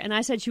manager, and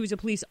I said she was a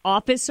police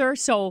officer,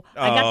 so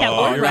I got that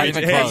you're word not right.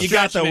 even Hey, close. you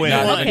got the win.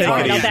 Not Okay, even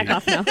fine, close. I'll back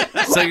off now.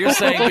 So you're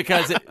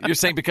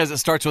saying because it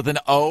starts with an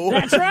O?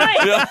 That's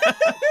right.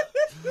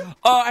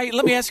 Hey,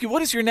 let me ask you,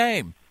 what is your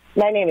name?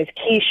 My name is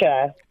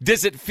Keisha.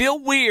 Does it feel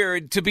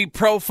weird to be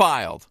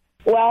profiled?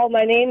 Well,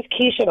 my name's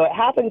Keisha, so it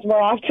happens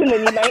more often than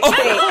you might think.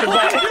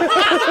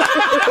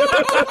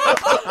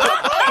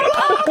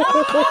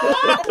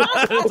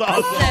 That's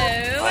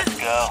awesome. Let's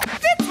go.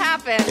 Fitz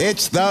happened.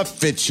 It's The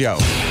Fitz Show.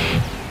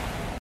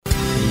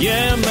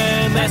 Yeah,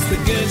 man, that's the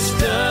good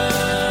stuff.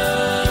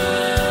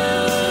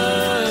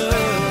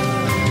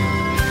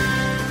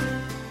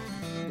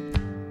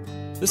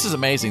 This is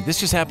amazing. This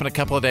just happened a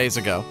couple of days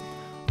ago.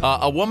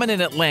 A woman in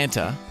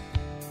Atlanta,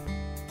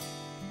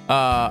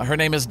 her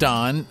name is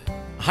Dawn,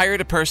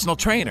 hired a personal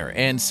trainer.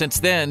 And since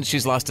then,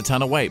 she's lost a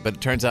ton of weight. But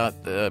it turns out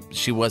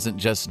she wasn't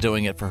just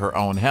doing it for her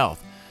own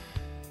health.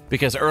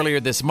 Because earlier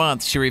this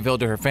month, she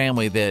revealed to her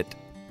family that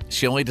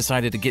she only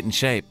decided to get in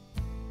shape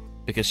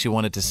because she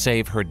wanted to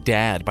save her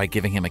dad by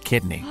giving him a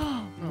kidney.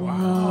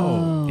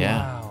 Wow.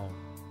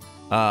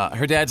 Yeah.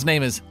 Her dad's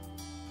name is,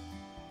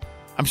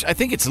 I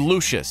think it's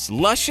Lucius.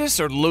 Luscious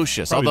or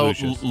Lucius? Probably Although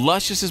Lucius.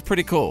 Luscious is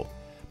pretty cool.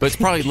 But it's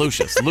probably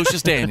Lucius.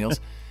 Lucius Daniels.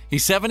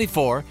 He's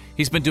 74.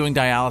 He's been doing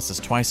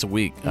dialysis twice a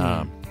week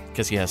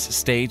because he has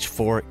stage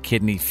 4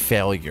 kidney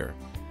failure.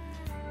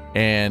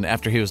 And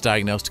after he was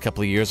diagnosed a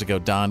couple of years ago,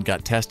 Dawn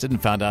got tested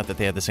and found out that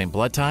they had the same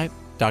blood type.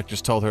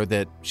 Doctors told her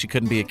that she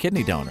couldn't be a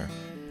kidney donor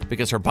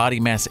because her body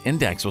mass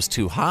index was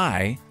too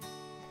high.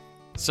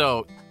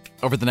 So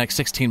over the next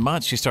 16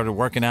 months, she started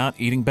working out,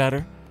 eating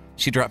better.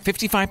 She dropped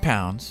 55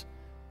 pounds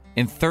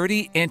and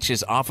 30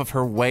 inches off of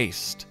her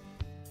waist.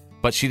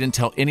 But she didn't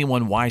tell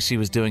anyone why she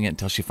was doing it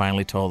until she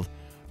finally told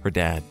her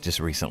dad just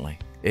recently.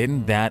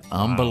 Isn't that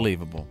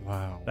unbelievable?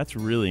 Wow. That's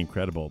really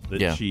incredible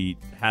that Yeah. she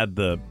had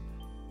the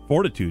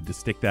fortitude to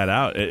stick that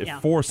out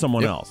for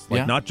someone Yep. else. Like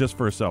Yeah. not just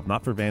for herself,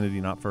 not for vanity,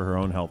 not for her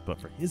own health, but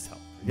for his health.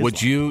 for his Would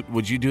life.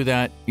 you do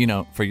that,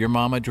 for your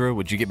mama, Drew?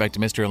 Would you get back to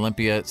Mr.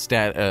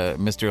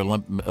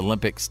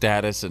 Olympic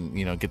status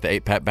and, get the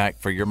 8-pack back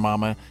for your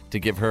mama to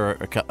give her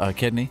a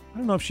kidney? I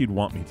don't know if she'd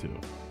want me to.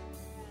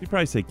 She'd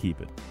probably say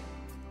keep it.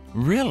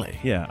 Really?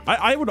 Yeah.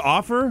 I would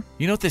offer.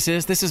 You know what this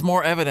is? This is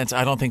more evidence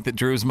I don't think that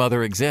Drew's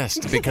mother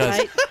exists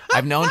because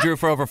I've known Drew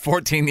for over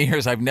 14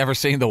 years. I've never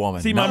seen the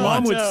woman. See, my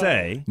mom would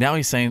say. Now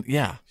he's saying,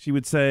 yeah. She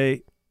would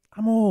say,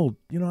 I'm old.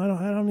 I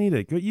don't need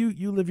it.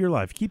 You live your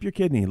life. Keep your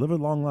kidney. Live a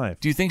long life.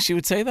 Do you think she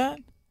would say that?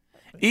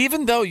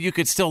 Even though you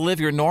could still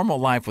live your normal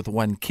life with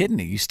one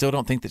kidney, you still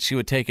don't think that she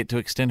would take it to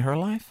extend her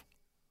life?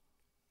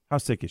 How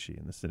sick is she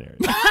in this scenario?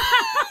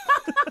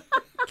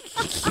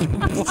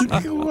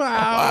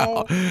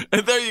 Wow.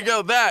 And there you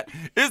go. That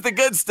is the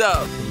good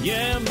stuff.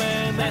 Yeah,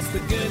 man, that's the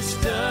good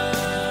stuff.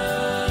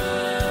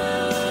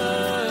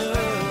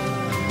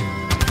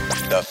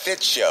 The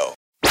Fitz Show.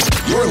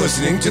 You're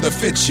listening to The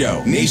Fitz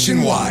Show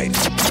nationwide.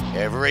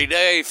 Every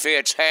day,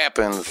 Fitz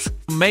happens.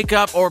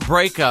 Makeup or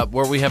breakup,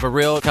 where we have a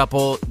real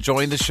couple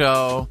join the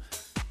show.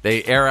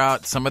 They air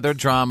out some of their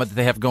drama that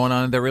they have going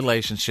on in their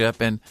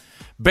relationship. And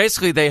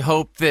basically, they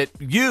hope that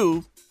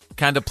you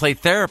kind of play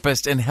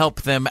therapist and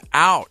help them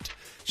out.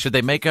 Should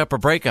they make up or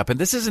break up? And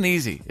this isn't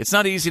easy. It's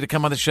not easy to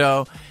come on the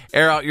show,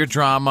 air out your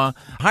drama.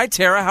 Hi,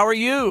 Tara. How are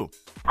you?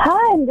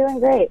 Hi, I'm doing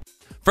great.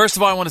 First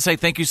of all, I want to say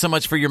thank you so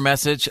much for your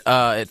message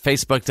at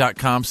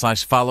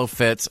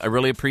facebook.com/followfitz. I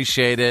really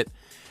appreciate it.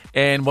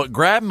 And what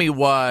grabbed me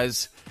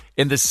was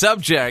in the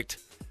subject,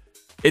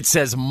 it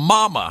says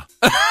mama.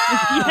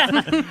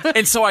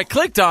 And so I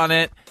clicked on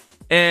it.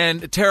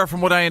 And Tara, from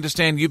what I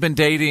understand, you've been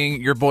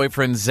dating your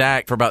boyfriend,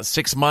 Zach, for about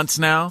 6 months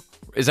now.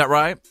 Is that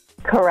right?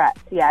 Correct.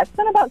 Yeah, it's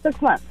been about 6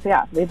 months.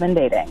 Yeah, we've been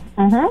dating.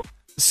 Mm-hmm.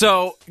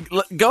 So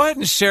go ahead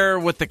and share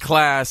with the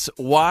class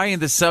why in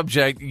the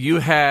subject you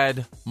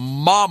had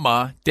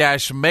mama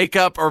 -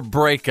 makeup or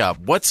breakup.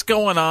 What's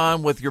going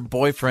on with your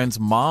boyfriend's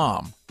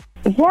mom?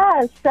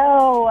 Yeah,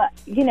 so,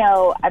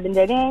 I've been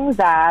dating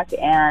Zach,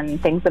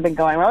 and things have been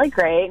going really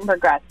great and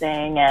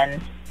progressing, and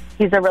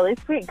he's a really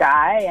sweet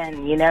guy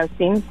and,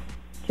 seems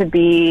to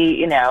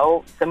be,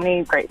 so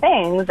many great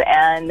things,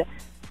 and,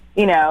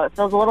 it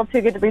feels a little too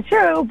good to be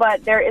true,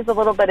 but there is a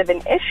little bit of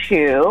an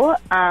issue.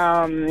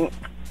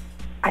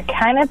 I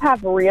kind of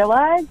have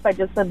realized by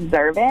just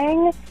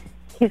observing,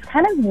 he's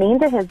kind of mean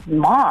to his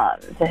mom,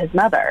 to his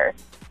mother.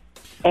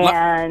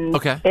 And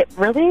It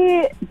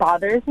really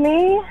bothers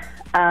me.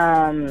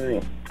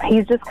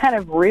 He's just kind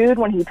of rude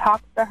when he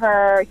talks to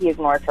her. He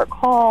ignores her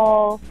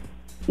calls,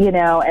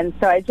 and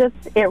so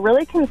it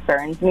really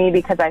concerns me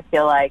because I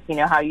feel like,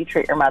 how you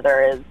treat your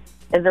mother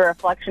is a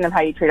reflection of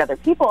how you treat other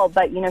people.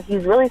 But,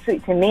 he's really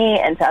sweet to me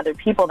and to other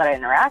people that I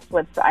interact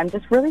with. So I'm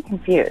just really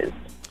confused.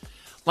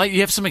 Like,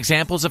 you have some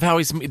examples of how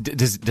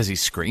does he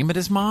scream at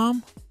his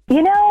mom?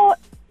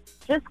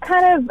 Just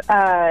kind of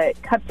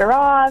cuts her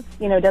off,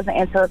 doesn't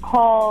answer her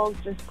calls,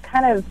 just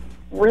kind of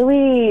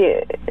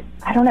really,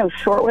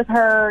 short with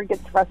her,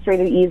 gets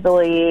frustrated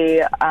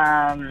easily.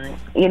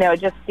 It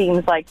just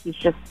seems like he's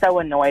just so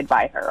annoyed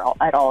by her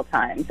at all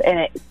times. And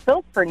it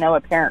feels for no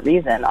apparent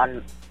reason.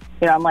 I'm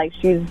like,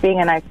 she's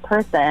being a nice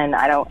person.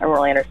 I don't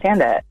really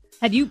understand it.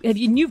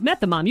 You've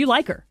met the mom. You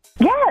like her.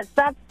 Yes,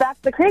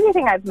 that's the crazy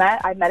thing. I've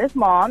met his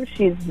mom.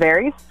 She's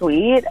very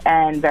sweet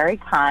and very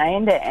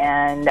kind,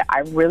 and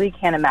I really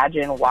can't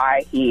imagine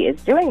why he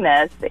is doing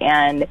this.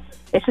 And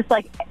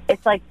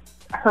it's like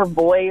her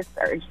voice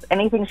or just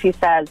anything she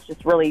says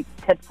just really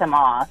tips him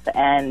off,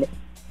 and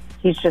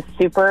he's just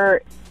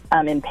super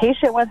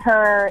impatient with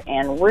her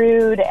and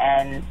rude,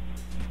 and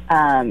Oh,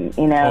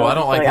 I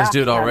don't like this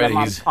dude already.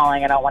 Mom's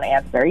calling. I don't want to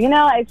answer.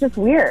 It's just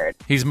weird.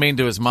 He's mean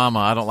to his mama.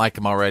 I don't like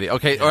him already.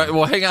 Okay, all right.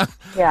 Well, hang on.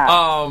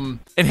 Yeah.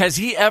 And has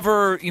he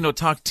ever,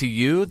 talked to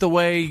you the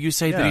way you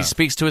say that he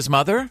speaks to his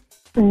mother?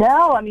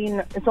 No, I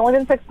mean, it's only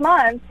been 6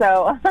 months,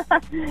 so,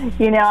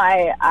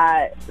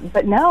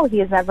 but no, he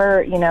has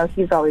never,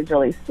 he's always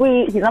really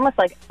sweet. He's almost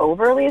like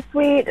overly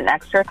sweet and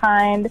extra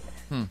kind.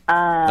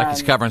 Like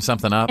he's covering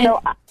something up.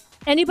 So,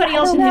 anybody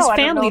else in his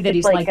family that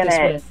he's like this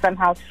with?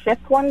 Somehow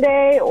shift one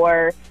day,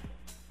 or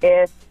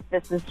if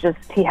this is just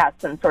he has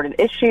some sort of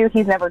issue.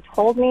 He's never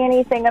told me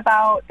anything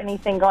about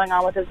anything going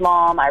on with his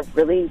mom. I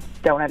really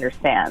don't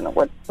understand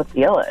what the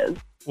deal is.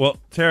 Well,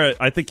 Tara,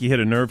 I think you hit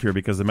a nerve here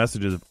because the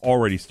messages have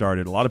already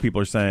started. A lot of people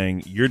are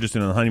saying you're just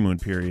in a honeymoon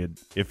period.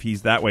 If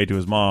he's that way to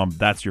his mom,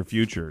 that's your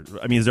future.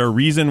 I mean, is there a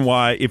reason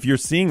why, if you're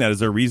seeing that, is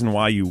there a reason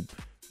why you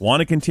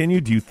want to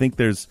continue? Do you think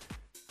there's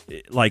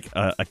like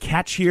a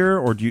catch here,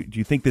 or do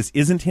you think this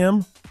isn't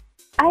him?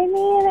 I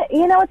mean,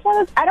 it's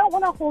one of those, I don't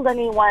want to hold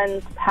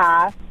anyone's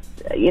past.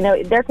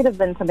 There could have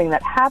been something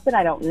that happened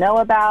I don't know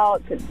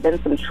about. Could have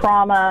been some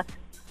trauma.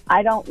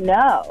 I don't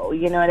know.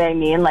 You know what I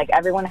mean? Like,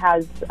 everyone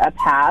has a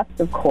past,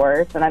 of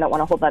course, and I don't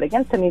want to hold that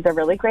against him. He's a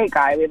really great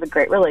guy. We have a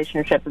great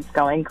relationship. It's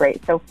going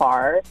great so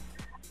far.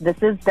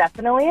 This is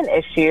definitely an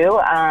issue.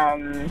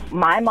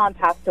 My mom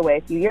passed away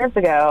a few years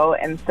ago,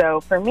 and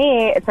so for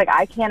me, it's like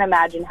I can't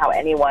imagine how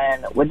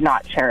anyone would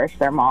not cherish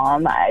their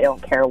mom. I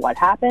don't care what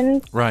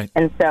happens. Right.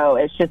 And so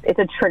it's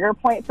a trigger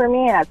point for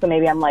me, and so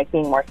maybe I'm like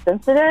being more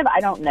sensitive.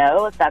 I don't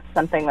know if that's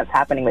something that's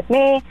happening with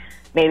me.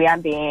 Maybe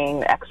I'm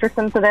being extra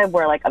sensitive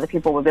where, like, other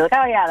people would be like,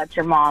 oh, yeah, that's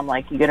your mom.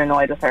 Like, you get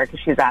annoyed with her because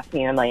she's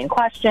asking you a million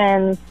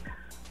questions.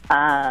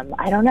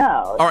 I don't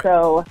know. All right.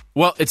 So,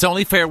 well, it's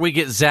only fair we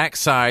get Zach's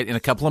side in a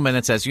couple of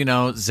minutes. As you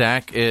know,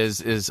 Zach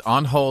is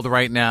on hold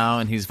right now,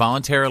 and he's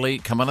voluntarily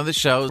coming on the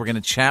show. We're going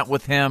to chat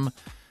with him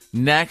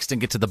next and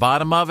get to the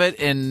bottom of it.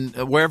 And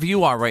wherever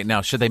you are right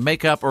now, should they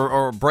make up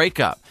or break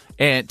up?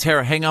 And,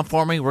 Tara, hang on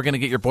for me. We're going to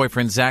get your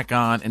boyfriend Zach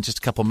on in just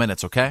a couple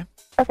minutes, okay?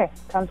 Okay,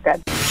 sounds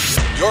good.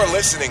 You're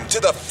listening to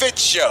The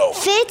Fitz Show.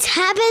 Fitz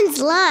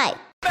happens live.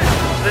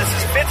 This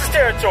is Fitz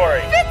territory.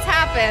 Fitz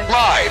happens.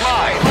 Live.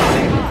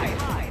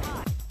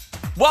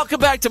 Welcome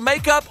back to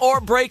Makeup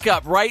or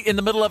Breakup, right in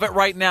the middle of it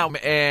right now.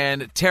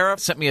 And Tara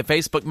sent me a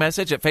Facebook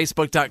message at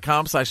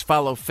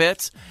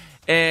facebook.com/followfitz.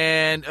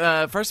 And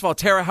first of all,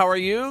 Tara, how are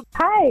you?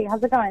 Hi,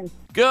 how's it going?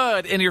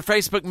 Good. In your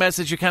Facebook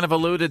message, you kind of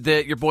alluded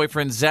that your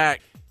boyfriend,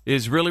 Zach,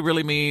 is really,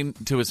 really mean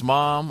to his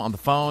mom on the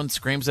phone,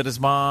 screams at his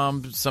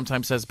mom,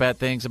 sometimes says bad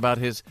things about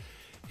his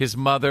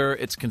mother.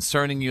 It's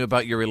concerning you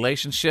about your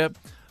relationship.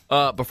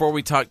 Before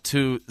we talk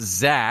to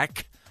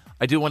Zach,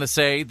 I do want to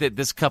say that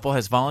this couple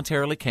has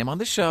voluntarily came on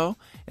the show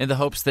in the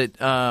hopes that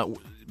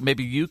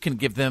maybe you can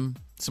give them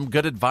some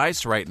good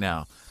advice right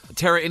now.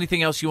 Tara,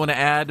 anything else you want to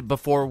add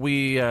before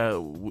we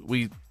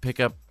pick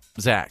up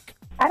Zach?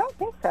 I don't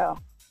think so.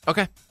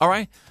 Okay. All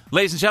right.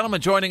 Ladies and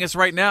gentlemen, joining us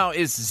right now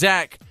is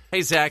Zach.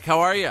 Hey, Zach, how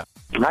are you?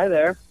 Hi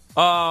there.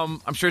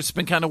 I'm sure it's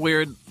been kind of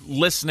weird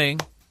listening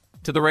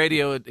to the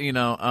radio,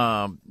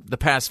 the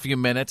past few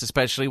minutes,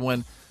 especially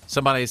when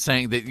somebody is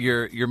saying that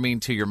you're mean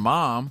to your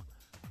mom.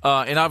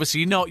 And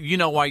obviously, you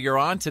know why you're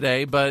on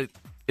today, but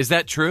is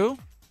that true?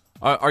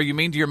 Are you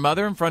mean to your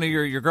mother in front of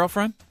your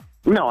girlfriend?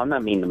 No, I'm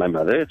not mean to my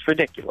mother. It's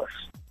ridiculous.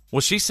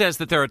 Well, she says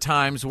that there are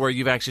times where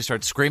you've actually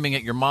started screaming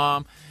at your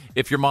mom.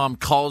 If your mom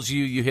calls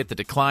you, you hit the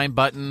decline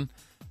button.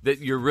 That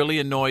you're really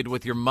annoyed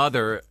with your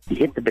mother. You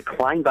hit the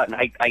decline button.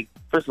 I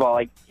first of all,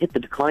 I hit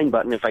the decline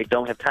button if I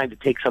don't have time to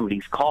take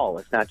somebody's call.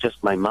 It's not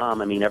just my mom.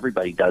 I mean,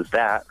 everybody does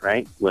that,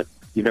 right? What,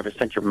 you never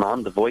sent your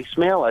mom the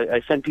voicemail? I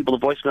send people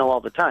the voicemail all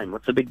the time.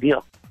 What's the big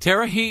deal?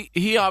 Tara,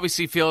 he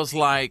obviously feels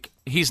like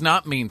he's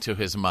not mean to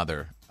his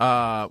mother.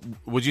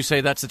 Would you say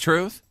that's the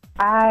truth?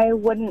 I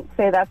wouldn't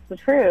say that's the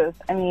truth.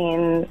 I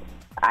mean,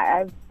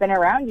 I've been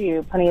around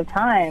you plenty of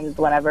times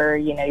whenever,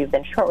 you've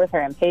been short with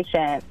her,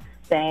 impatient,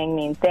 saying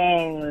mean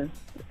things,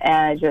 and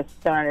I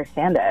just don't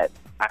understand it.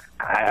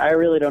 I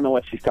really don't know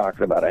what she's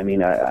talking about. I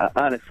mean,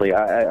 honestly,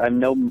 I'm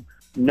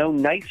no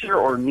nicer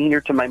or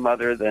meaner to my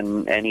mother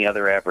than any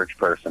other average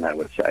person, I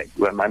would say.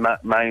 My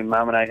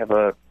mom and I have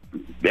a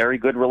very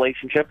good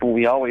relationship, and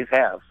we always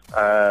have.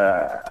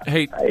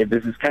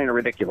 This is kind of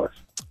ridiculous.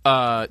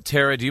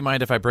 Tara, do you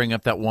mind if I bring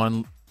up that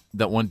one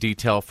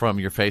detail from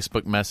your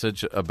Facebook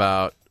message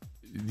about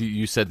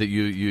you said that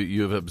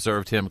you have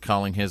observed him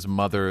calling his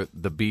mother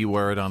the B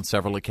word on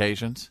several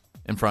occasions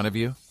in front of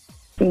you?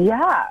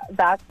 Yeah,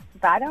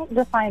 I don't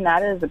define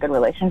that as a good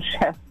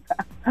relationship.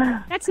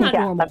 That's not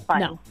normal. That's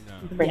fine. No.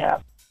 Bring it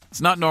up.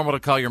 It's not normal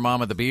to call your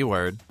mama the B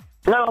word.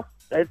 No,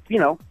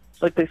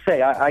 like they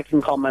say, I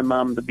can call my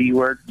mom the B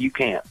word. You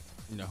can't.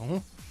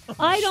 No.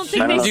 I don't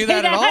think they do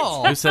that at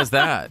all. Who says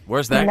that?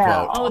 Where's that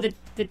quote? Oh, the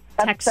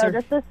That's so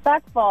texter.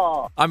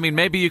 disrespectful. I mean,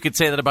 maybe you could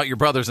say that about your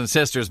brothers and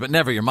sisters, but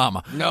never your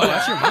mama. No,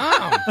 that's your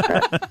mom.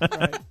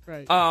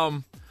 Right.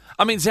 I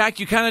mean, Zach,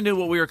 you kind of knew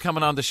what we were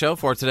coming on the show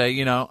for today.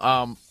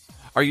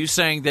 Are you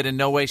saying that in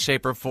no way,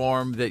 shape, or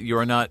form that you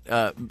are not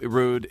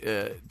rude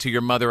to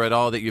your mother at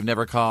all, that you've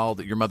never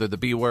called your mother the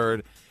B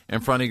word in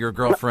front of your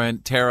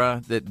girlfriend,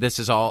 Tara, that this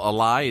is all a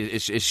lie?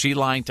 Is she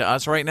lying to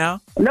us right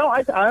now? No,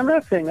 I'm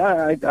not saying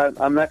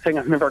I'm not saying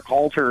I've never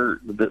called her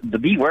the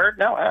B word.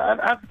 No,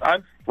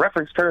 I've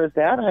referenced her as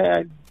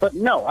that. But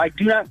no, I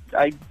do not.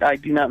 I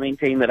do not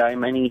maintain that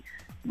I'm any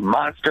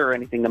monster or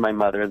anything to my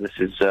mother. This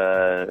is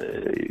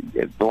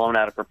blown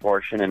out of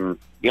proportion, and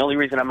the only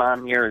reason I'm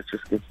on here is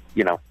just 'cause,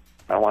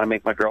 I want to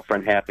make my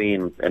girlfriend happy,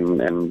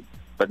 and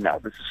but no,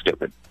 this is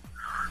stupid.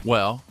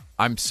 Well,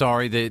 I'm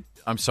sorry that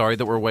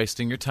we're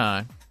wasting your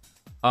time.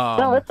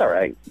 No, that's all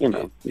right.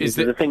 These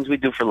are the things we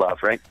do for love,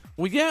 right?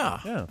 Well, yeah.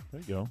 Yeah,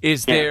 there you go.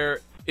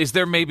 Is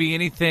there maybe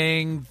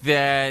anything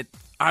that,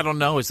 I don't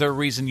know, is there a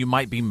reason you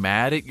might be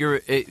mad at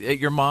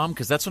your mom?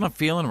 Because that's what I'm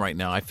feeling right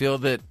now. I feel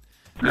that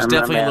there's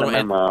definitely not mad a little.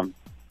 At my mom.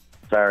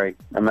 Sorry,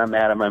 I'm not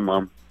mad at my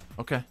mom.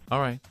 Okay,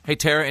 all right. Hey,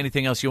 Tara,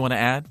 anything else you want to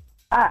add?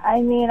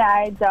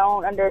 I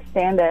don't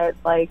understand it.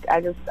 Like,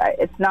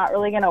 it's not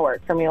really going to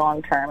work for me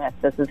long term if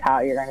this is how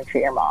you're going to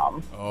treat your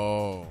mom.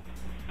 Oh.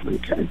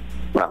 Okay.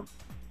 Well.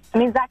 I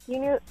mean, Zach, you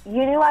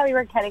knew why we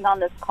were getting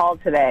on this call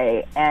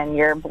today, and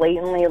you're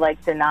blatantly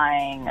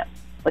denying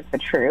the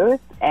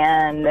truth.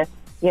 And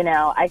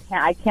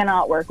I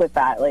cannot work with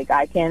that.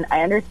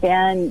 I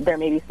understand there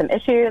may be some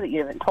issue that you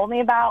haven't told me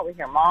about with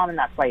your mom, and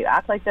that's why you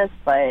act like this.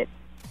 But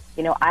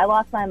I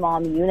lost my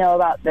mom. You know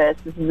about this.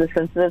 This is a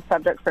sensitive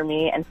subject for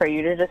me, and for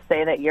you to just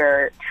say that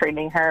you're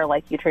treating her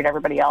like you treat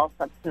everybody else,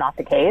 that's not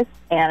the case.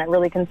 And it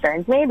really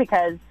concerns me,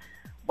 because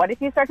what if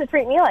you start to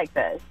treat me like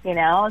this?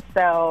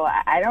 So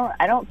I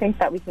don't think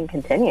that we can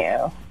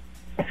continue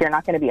if you're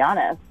not going to be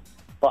honest.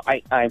 Well,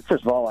 I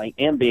first of all, I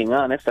am being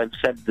honest. I've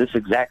said this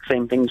exact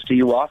same things to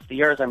you off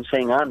the air as I'm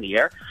saying on the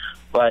air.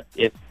 But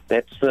if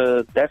that's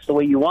the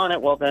way you want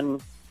it, well then,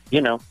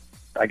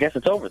 I guess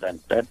it's over then.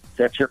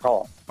 That's your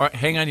call. All right,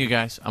 hang on, you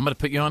guys. I'm going to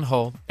put you on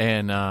hold,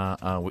 and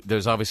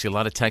there's obviously a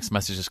lot of text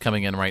messages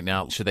coming in right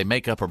now. Should they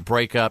make up or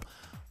break up?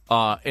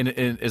 And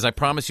as I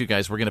promised you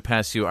guys, we're going to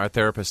pass you our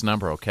therapist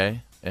number,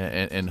 okay?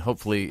 And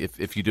hopefully,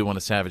 if you do want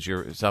to salvage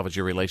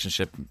your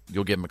relationship,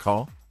 you'll give him a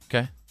call,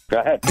 okay? Go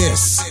ahead.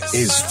 This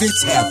is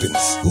Fitz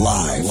Happens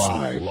Live.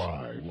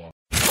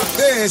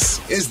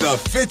 This is the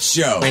Fitz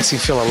Show. Makes you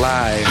feel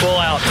alive. Full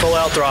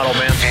out throttle,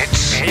 man.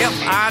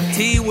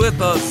 F-I-T with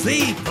a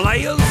Z,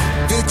 players.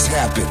 Fitz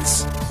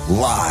Happens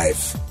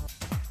Live.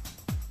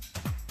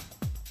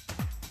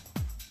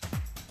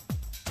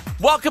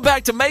 Welcome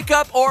back to Make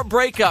Up or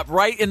Break Up,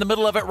 right in the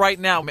middle of it right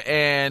now.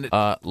 And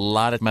a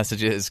lot of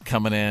messages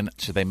coming in.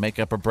 Should they make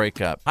up or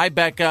break up? Hi,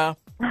 Becca.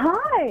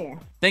 Hi.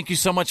 Thank you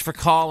so much for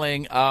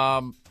calling.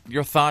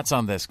 Your thoughts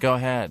on this? Go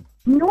ahead.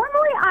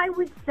 Normally, I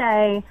would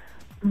say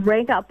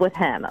break up with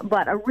him,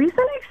 but a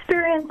recent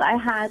experience I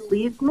had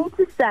leads me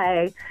to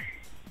say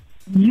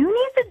you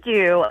need to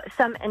do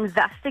some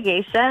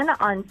investigation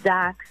on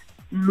Zach's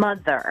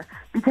mother,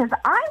 because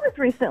I was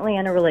recently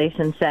in a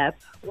relationship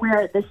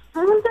where the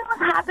same thing was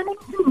happening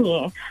to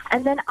me,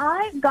 and then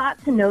I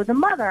got to know the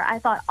mother. I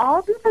thought,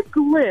 I'll be the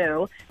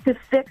glue to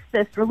fix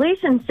this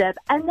relationship,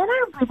 and then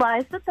I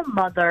realized that the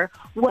mother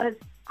was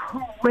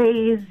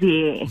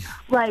crazy.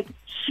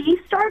 She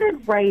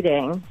started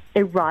writing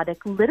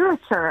erotic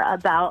literature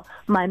about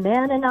my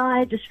man and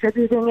I,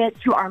 distributing it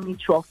to our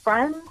mutual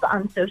friends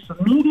on social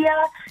media.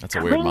 That's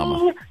a weird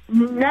mama.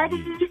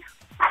 Nutty,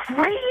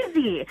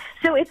 crazy.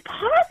 So it's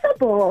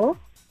possible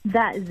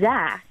that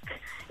Zach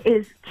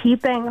is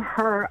keeping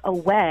her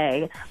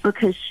away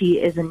because she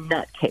is a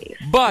nutcase.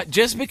 But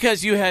just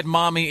because you had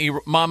mama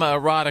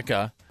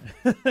erotica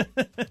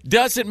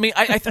doesn't mean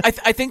I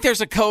think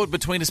there's a code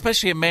between,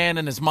 especially a man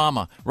and his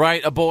mama,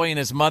 right? A boy and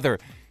his mother.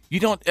 You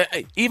don't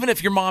even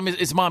if your mom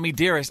is mommy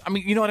dearest. I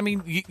mean, you know what I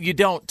mean. You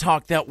don't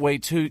talk that way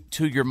to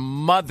your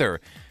mother.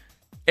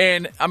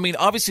 And I mean,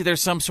 obviously,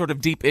 there's some sort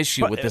of deep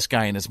issue with this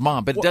guy and his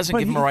mom, but it doesn't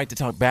give him a right to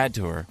talk bad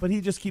to her. But he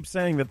just keeps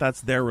saying that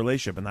that's their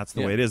relationship and that's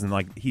the way it is,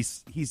 and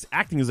he's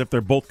acting as if they're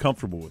both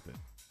comfortable with it.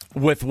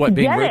 With what,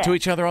 being rude to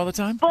each other all the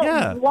time? But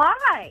yeah.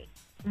 Why?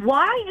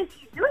 Why is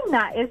he doing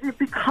that? Is it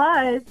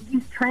because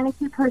he's trying to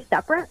keep her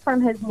separate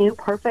from his new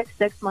perfect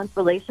 6-month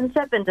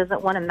relationship and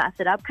doesn't want to mess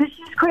it up because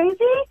she's crazy?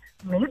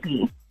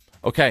 Maybe.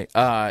 Okay,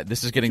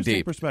 this is getting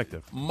deep.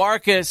 Perspective.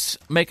 Marcus,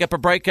 make up or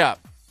break up?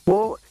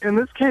 Well, in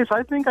this case,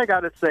 I think I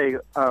got to say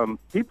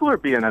people are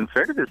being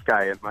unfair to this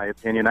guy, in my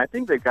opinion. I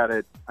think they've got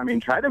to,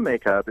 try to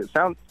make up. It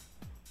sounds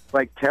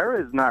like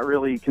Tara is not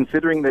really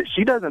considering that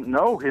she doesn't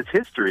know his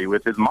history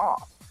with his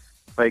mom.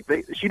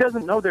 She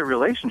doesn't know their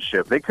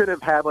relationship. They could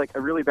have had,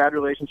 a really bad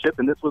relationship,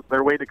 and this was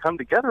their way to come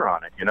together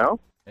on it,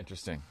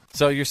 Interesting.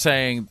 So you're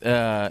saying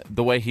the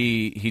way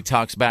he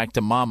talks back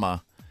to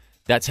mama,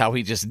 that's how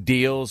he just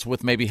deals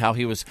with maybe how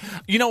he was.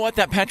 You know what?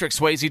 That Patrick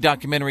Swayze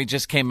documentary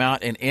just came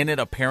out, and in it,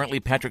 apparently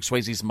Patrick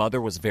Swayze's mother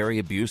was very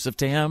abusive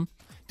to him.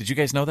 Did you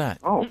guys know that?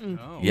 Oh.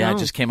 Yeah, it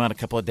just came out a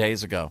couple of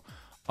days ago.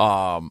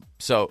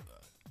 So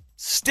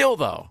still,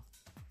 though,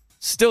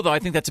 I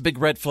think that's a big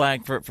red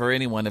flag for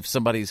anyone if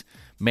somebody's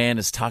man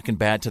is talking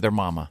bad to their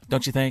mama.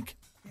 Don't you think?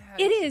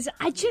 It is.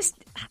 I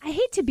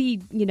hate to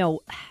be,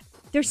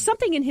 there's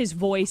something in his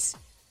voice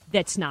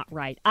that's not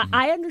right.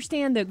 I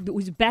understand that it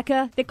was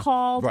Becca that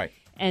called. Right.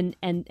 And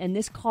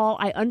this call,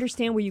 I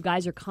understand where you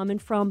guys are coming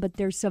from, but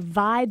there's a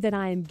vibe that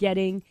I am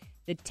getting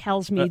that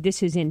tells me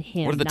this is in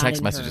him. What are the not text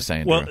in messages her.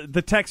 saying? Well, Drew?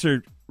 the texts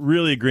are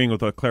really agreeing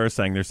with what Clara's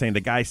saying. They're saying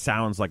the guy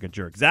sounds like a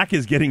jerk. Zach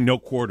is getting no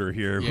quarter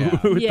here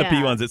with the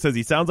P1s. It says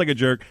he sounds like a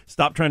jerk.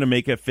 Stop trying to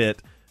make it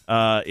fit.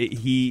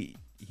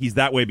 He's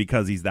that way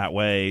because he's that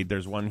way.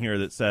 There's one here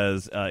that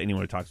says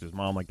anyone who talks to his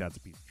mom like that's a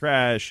piece of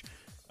trash.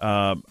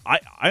 I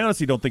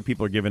honestly don't think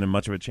people are giving him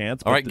much of a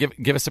chance. All right,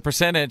 give us a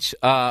percentage.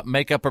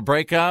 Make up or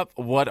break up.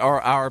 What are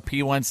our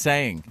P1s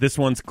saying? This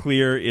one's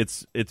clear.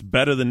 It's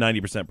better than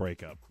 90%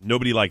 breakup.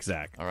 Nobody likes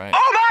Zach. All right.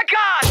 Oh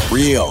my God!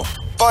 Real.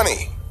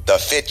 Funny. The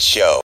Fitz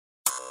Show.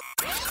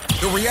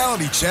 The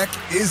reality check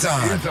is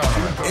on.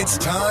 It's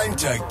time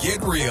to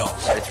get real.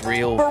 It's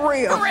real. For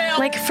real.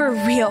 Like for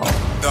real.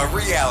 The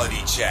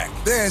reality check.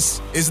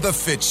 This is The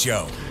Fitz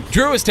Show.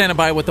 Drew is standing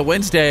by with the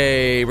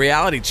Wednesday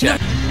reality check.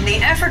 In the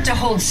effort to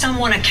hold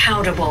someone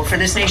accountable for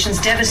this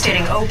nation's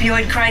devastating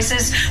opioid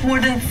crisis,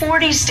 more than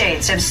 40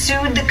 states have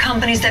sued the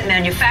companies that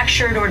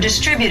manufactured or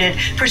distributed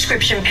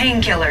prescription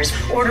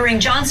painkillers, ordering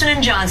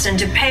Johnson & Johnson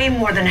to pay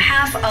more than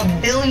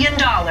 $500 million.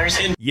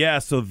 Yeah,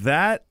 so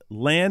that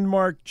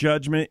landmark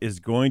judgment is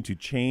going to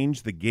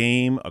change the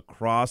game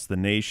across the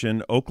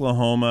nation.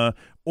 Oklahoma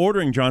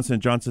ordering Johnson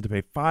 & Johnson to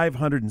pay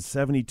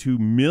 $572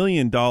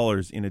 million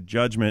in a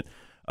judgment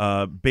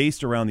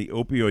based around the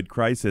opioid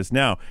crisis.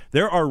 Now,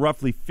 there are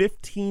roughly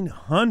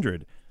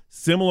 1,500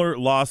 similar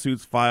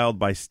lawsuits filed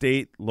by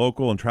state,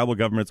 local, and tribal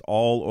governments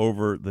all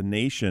over the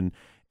nation.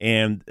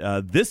 And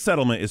this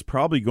settlement is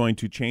probably going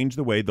to change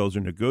the way those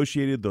are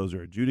negotiated, those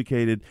are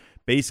adjudicated,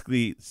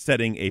 basically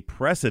setting a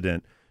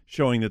precedent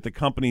showing that the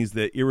companies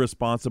that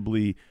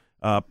irresponsibly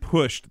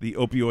pushed the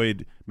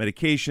opioid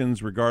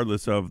medications,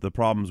 regardless of the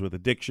problems with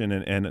addiction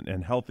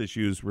and health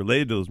issues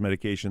related to those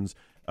medications,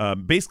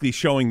 basically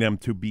showing them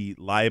to be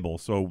liable.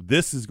 So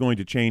this is going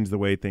to change the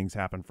way things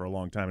happen for a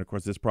long time. And of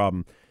course, this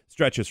problem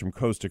stretches from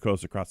coast to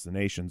coast across the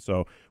nation.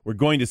 So we're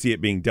going to see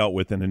it being dealt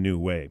with in a new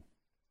way.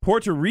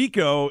 Puerto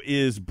Rico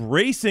is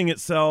bracing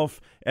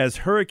itself as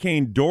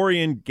Hurricane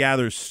Dorian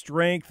gathers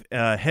strength,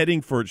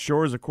 heading for its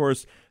shores. Of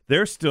course,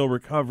 they're still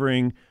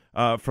recovering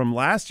from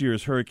last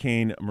year's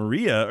Hurricane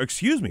Maria,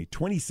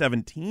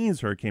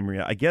 2017's Hurricane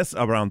Maria. I guess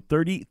around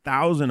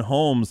 30,000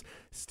 homes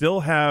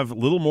still have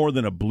little more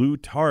than a blue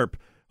tarp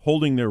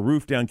holding their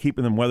roof down,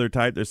 keeping them weather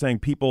tight. They're saying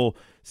people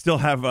still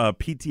have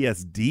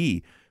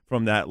PTSD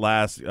from that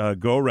last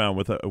go-around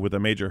with a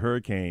major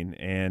hurricane,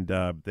 and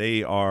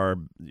they are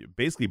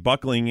basically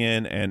buckling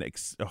in and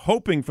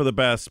hoping for the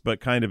best,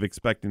 but kind of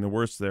expecting the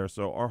worst there.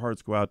 So our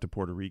hearts go out to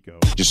Puerto Rico.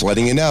 Just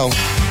letting you know,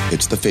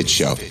 it's the Fitz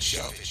Show.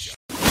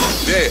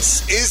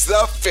 This is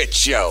the Fitz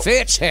Show.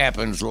 Fitz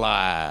happens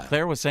live.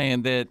 Claire was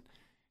saying that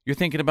you're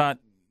thinking about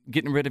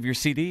getting rid of your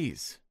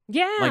CDs.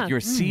 Yeah. Like your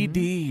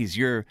CDs,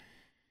 your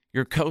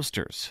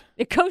coasters.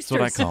 The coasters.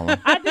 That's what I call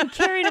them. I've been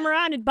carrying them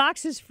around in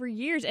boxes for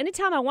years.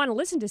 Anytime I want to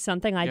listen to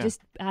something, I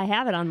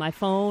have it on my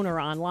phone or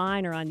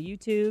online or on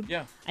YouTube.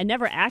 Yeah. I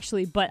never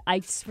actually, but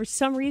for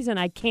some reason,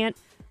 I can't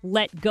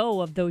let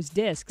go of those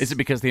discs. Is it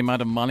because the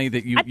amount of money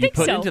that you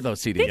put into those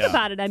CDs? Think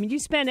about it. I mean, you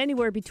spend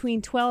anywhere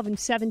between $12 and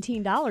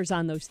 $17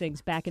 on those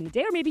things back in the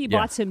day, or maybe you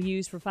bought some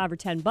used for $5 or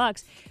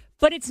 $10.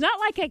 But it's not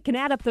like I can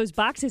add up those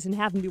boxes and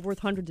have them be worth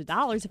hundreds of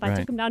dollars. If I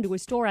took them down to a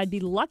store, I'd be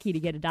lucky to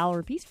get $1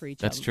 a piece for each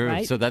That's of them. true.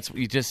 Right? So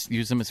you just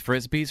use them as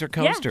Frisbees or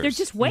coasters? Yeah, they're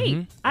just weight.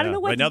 Mm-hmm. I don't know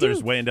what right to now do. they're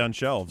just weighing down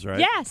shelves,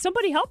 right? Yeah,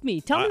 somebody help me.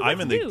 Tell me what I'm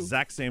to in do. the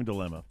exact same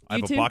dilemma. I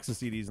have too? a box of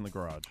CDs in the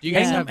garage. You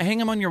guys hang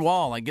them on your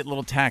wall. Like get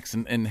little tacks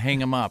and hang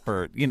them up,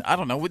 or I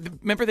don't know.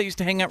 Remember they used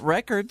to hang up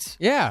records?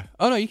 Yeah.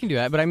 Oh no, you can do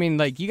that. But I mean,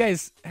 like you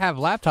guys have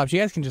laptops. You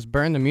guys can just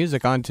burn the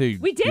music onto.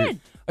 We did.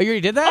 Oh, you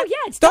already did that? Oh, yeah,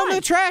 it's Throw done. them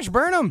in the trash.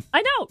 Burn them.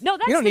 I know. No,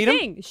 that's You don't the need 'em.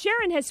 thing.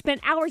 Sharon has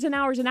spent hours and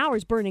hours and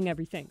hours burning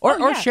everything.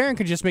 Or Sharon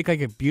could just make like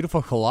a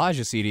beautiful collage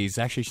of CDs.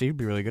 Actually, she'd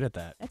be really good at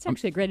that. That's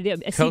actually a great idea.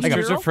 A Coasters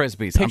CD or girl?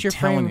 Frisbees? Picture I'm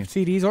telling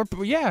frame you. CDs or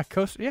yeah.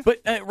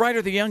 But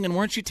Ryder the Youngin,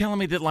 weren't you telling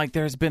me that like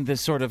there's been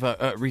this sort of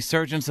a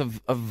resurgence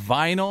of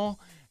vinyl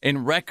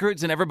and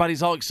records, and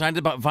everybody's all excited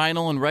about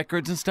vinyl and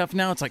records and stuff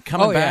now? It's like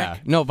coming back.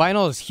 Yeah. No,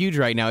 vinyl is huge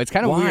right now. It's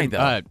kind of Why, weird.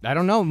 though? I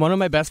don't know. One of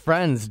my best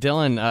friends,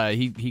 Dylan,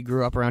 he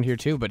grew up around here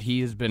too, but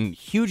he has been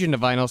huge into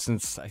vinyl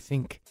since I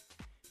think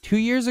 2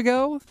 years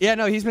ago. Yeah,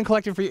 no, he's been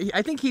collecting for.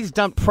 I think he's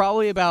dumped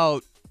probably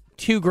about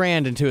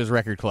 $2,000 into his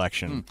record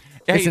collection.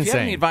 Hey, It's if you have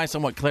insane. any advice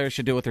on what Claire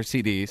should do with her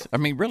CDs, I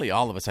mean, really,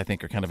 all of us, I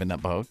think, are kind of in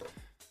that boat.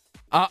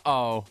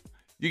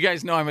 You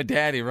guys know I'm a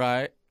daddy,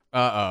 right?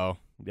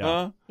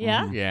 Yeah.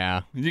 Yeah?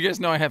 Yeah. You guys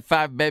know I have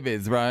 5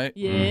 babies, right?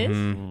 Yes.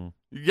 Mm-hmm.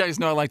 You guys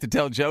know I like to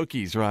tell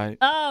jokies, right?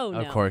 Oh, no.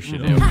 Of course you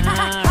do.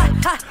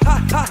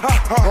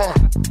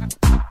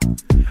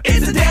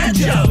 It's a dad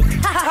joke.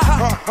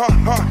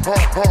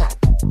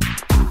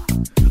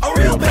 A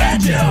real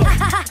bad joke.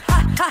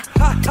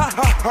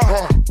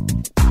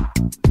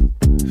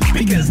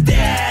 Because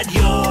Dad,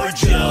 your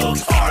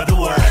jokes are the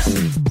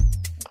worst.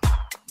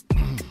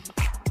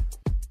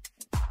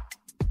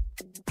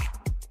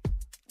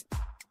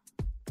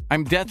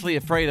 I'm deathly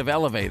afraid of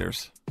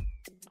elevators.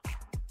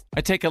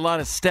 I take a lot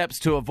of steps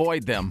to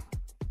avoid them.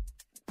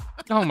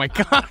 Oh, my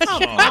gosh.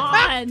 Come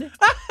on.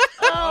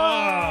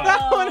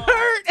 That one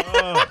hurt.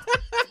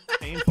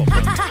 Painful.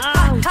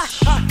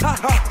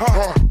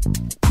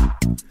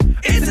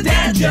 It's a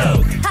dad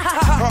joke.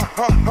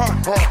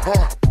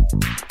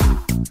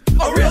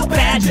 A real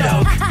bad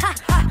joke.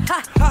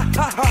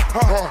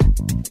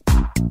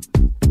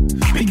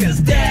 Because,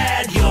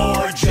 Dad,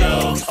 your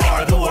jokes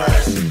are the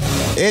worst.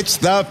 It's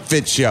the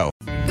Fitz Show.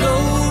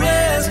 Go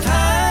rest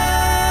high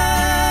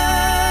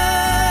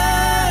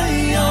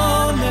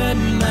on that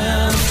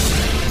mountain.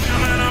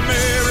 I'm an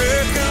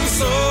American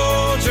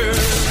soldier.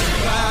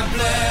 God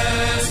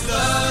bless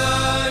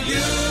the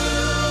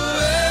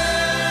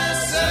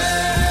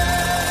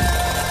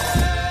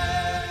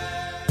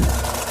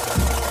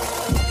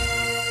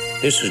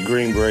USA. This is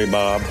Green Beret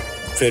Bob.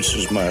 Fitz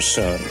is my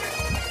son.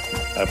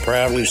 I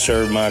proudly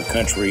served my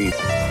country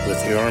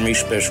with the Army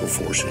Special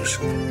Forces.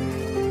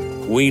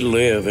 We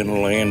live in the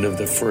land of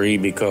the free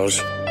because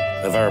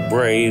of our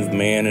brave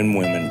men and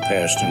women,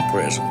 past and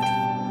present.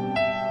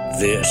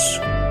 This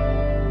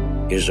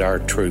is our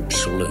troop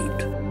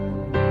salute.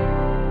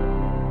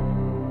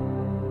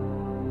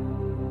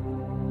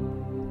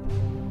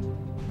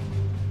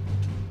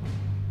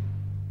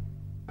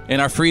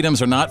 And our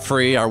freedoms are not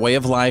free. Our way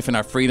of life and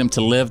our freedom to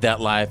live that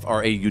life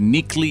are a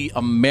uniquely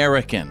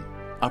American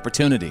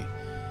opportunity.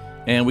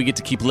 And we get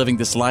to keep living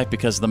this life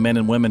because of the men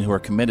and women who are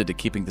committed to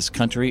keeping this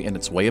country and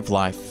its way of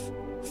life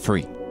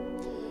free.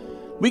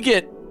 We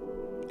get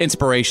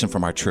inspiration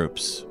from our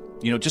troops.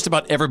 You know, just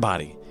about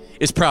everybody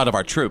is proud of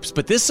our troops.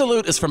 But this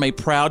salute is from a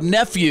proud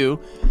nephew.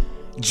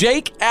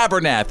 Jake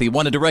Abernathy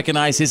wanted to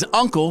recognize his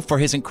uncle for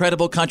his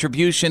incredible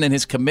contribution and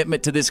his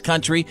commitment to this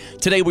country.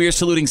 Today we are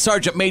saluting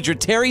Sergeant Major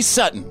Terry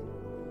Sutton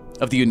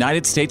of the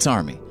United States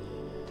Army.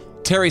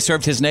 Terry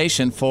served his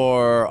nation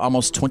for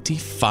almost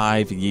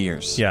 25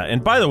 years. Yeah,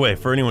 and by the way,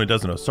 for anyone who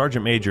doesn't know,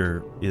 Sergeant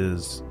Major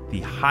is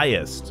the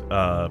highest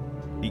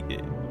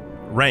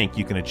rank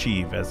you can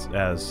achieve as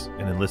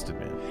an enlisted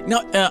man.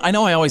 Now, I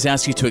know I always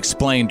ask you to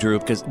explain, Drew,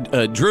 because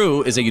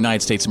Drew is a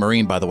United States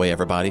Marine, by the way,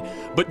 everybody.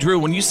 But Drew,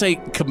 when you say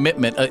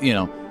commitment,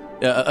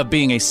 of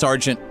being a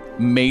sergeant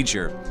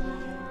major,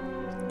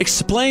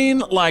 explain,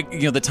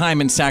 the time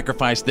and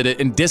sacrifice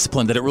and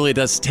discipline that it really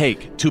does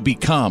take to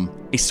become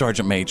a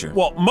sergeant major.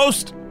 Well,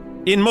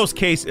 in most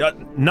cases,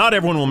 not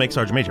everyone will make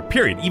sergeant major,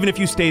 period. Even if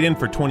you stayed in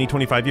for 20,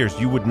 25 years,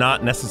 you would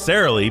not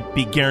necessarily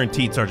be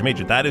guaranteed sergeant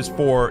major. That is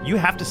you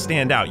have to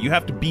stand out. You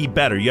have to be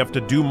better. You have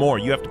to do more.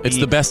 You have to It's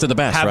the best of the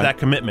best, have right? that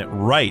commitment,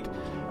 right?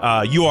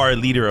 You are a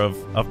leader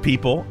of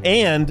people.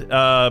 And,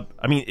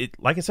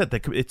 like I said,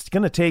 it's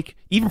going to take,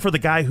 even for the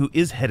guy who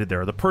is headed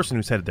there, or the person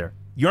who's headed there,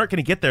 you aren't going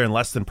to get there in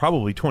less than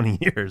probably 20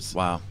 years.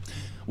 Wow.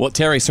 Well,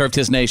 Terry served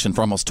his nation for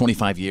almost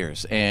 25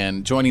 years,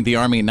 and joining the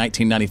Army in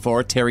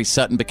 1994, Terry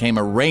Sutton became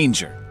a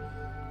Ranger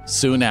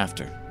soon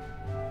after.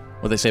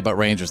 What do they say about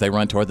Rangers? They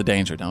run toward the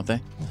danger, don't they?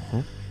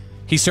 Mm-hmm.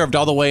 He served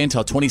all the way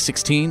until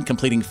 2016,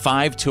 completing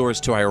 5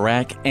 tours to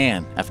Iraq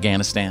and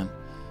Afghanistan.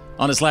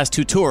 On his last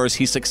 2 tours,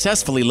 he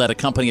successfully led a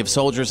company of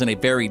soldiers in a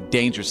very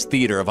dangerous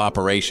theater of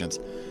operations.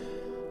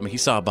 I mean, he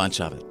saw a bunch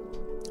of it.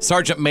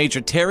 Sergeant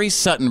Major Terry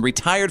Sutton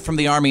retired from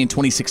the Army in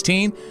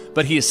 2016,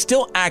 but he is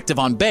still active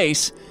on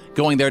base,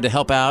 going there to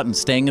help out and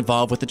staying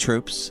involved with the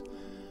troops.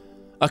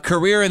 A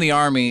career in the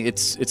Army,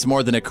 it's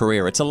more than a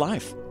career, it's a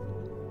life.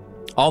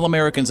 All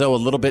Americans owe a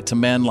little bit to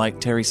men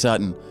like Terry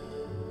Sutton,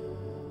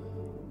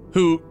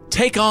 who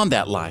take on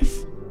that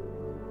life,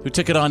 who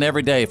took it on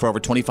every day for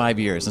over 25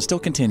 years and still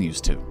continues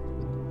to,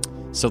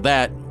 so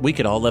that we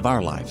could all live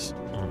our lives.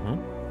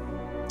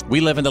 Mm-hmm.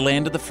 We live in the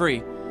land of the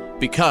free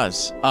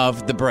because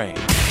of the brave.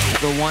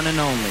 The one and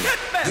only.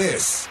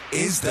 This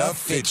is the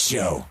Fitz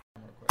Show.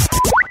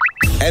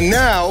 And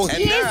now,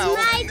 Here's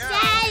my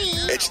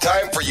daddy. it's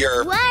time for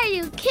your Why are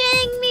you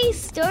kidding me?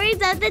 Stories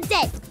of the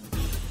day.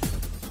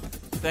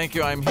 Thank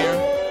you, I'm here.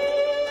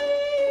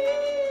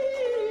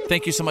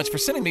 Thank you so much for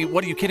sending me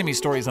What Are You Kidding Me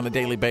stories on a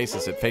daily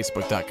basis at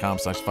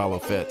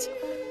facebook.com/followfitz.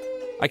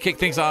 I kick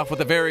things off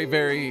with a very,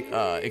 very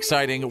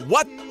exciting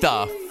What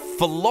the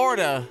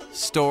Florida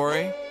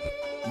story.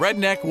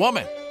 Redneck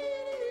woman.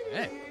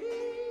 Hey.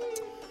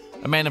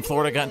 A man in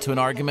Florida got into an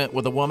argument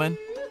with a woman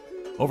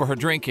over her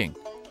drinking.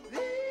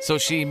 So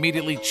she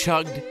immediately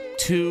chugged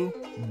 2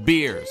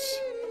 beers,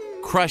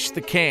 crushed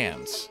the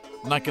cans.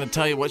 I'm not going to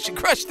tell you what she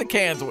crushed the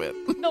cans with.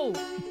 No.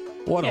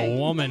 What a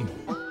woman.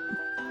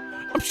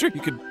 I'm sure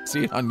you could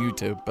see it on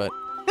YouTube, but...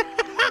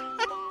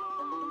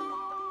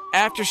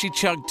 After she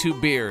chugged 2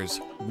 beers,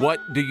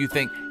 what do you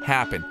think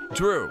happened?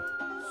 Drew.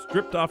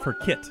 Stripped off her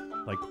kit,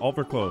 like all of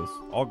her clothes,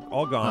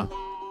 all gone.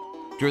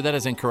 Drew, that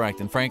is incorrect,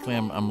 and frankly,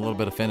 I'm a little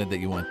bit offended that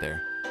you went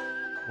there.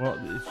 Well,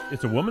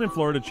 it's a woman in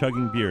Florida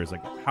chugging beers.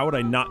 Like, how would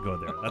I not go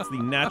there? That's the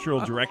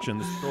natural direction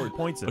this story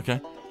points in. Okay.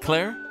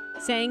 Claire?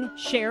 Sang,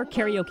 share,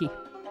 karaoke.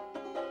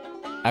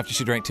 After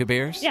she drank 2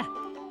 beers? Yeah.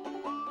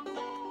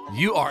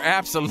 You are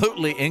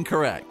absolutely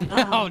incorrect.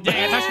 Oh,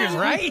 dang, I thought she was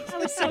right. I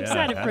was so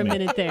excited for a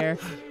minute there.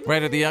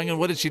 Ryder the Youngin,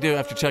 what did she do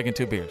after chugging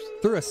 2 beers?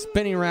 Threw a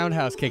spinning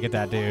roundhouse kick at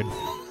that dude.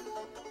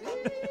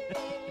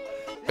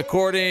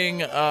 According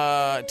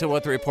to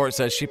what the report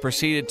says, she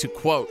proceeded to,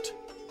 quote,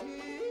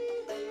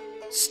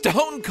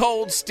 Stone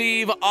Cold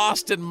Steve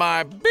Austin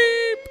my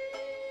beep.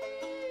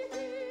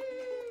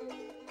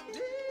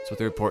 That's what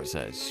the report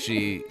says.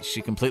 She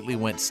completely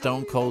went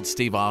Stone Cold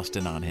Steve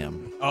Austin on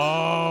him.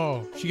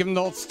 Oh, she gave him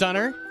the old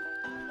stunner?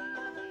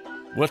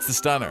 What's the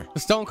stunner? The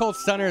Stone Cold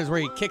Stunner is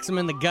where he kicks him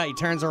in the gut. He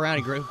turns around,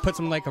 he puts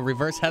him like a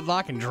reverse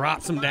headlock and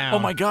drops him down. Oh,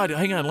 my God.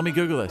 Hang on. Let me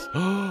Google this.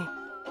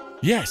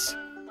 Yes.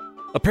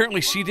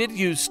 Apparently, she did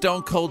use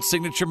Stone Cold's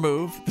signature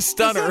move, the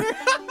stunner.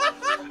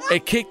 A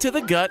kick to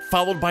the gut,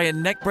 followed by a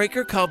neck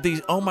breaker called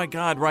the, oh, my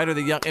God, Ryder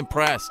the Young.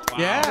 Impressed. Wow.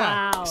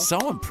 Yeah. Wow.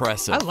 So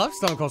impressive. I love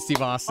Stone Cold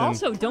Steve Austin.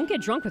 Also, don't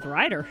get drunk with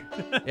Ryder.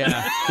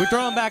 Yeah. We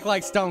throw him back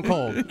like Stone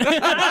Cold. Did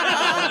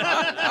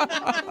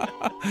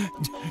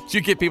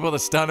you get people the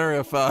stunner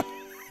if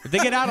they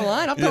get out of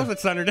line? I'll throw the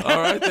stunner down. All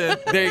right, then.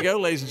 There you go,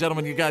 ladies and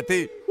gentlemen. You got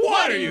the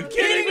What are you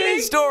kidding me?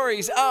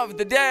 stories of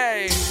the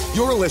day.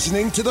 You're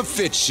listening to The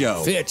Fitz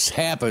Show. Fitz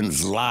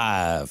happens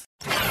live.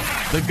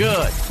 The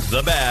good,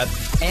 the bad,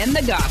 And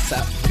the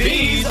gossip.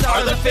 These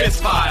are the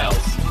Fitz Files.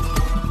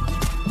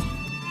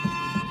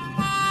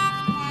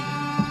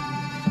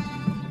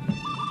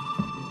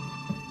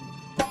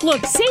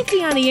 Look,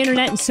 safety on the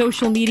internet and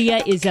social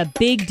media is a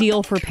big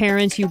deal for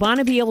parents. You want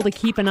to be able to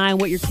keep an eye on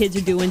what your kids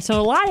are doing. So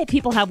a lot of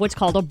people have what's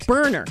called a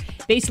burner,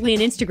 basically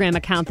an Instagram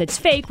account that's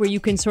fake where you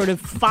can sort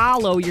of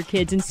follow your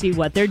kids and see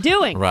what they're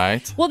doing.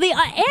 Right. Well, the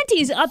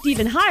ante is upped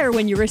even higher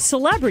when you're a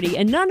celebrity,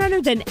 and none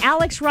other than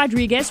Alex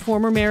Rodriguez,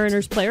 former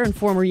Mariners player and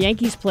former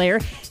Yankees player,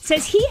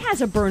 says he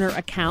has a burner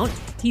account.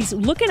 He's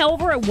looking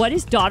over at what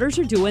his daughters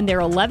are doing.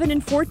 They're 11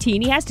 and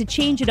 14. He has to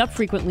change it up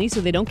frequently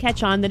so they don't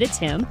catch on that it's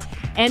him.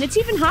 And it's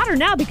even hotter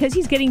now because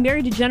he's getting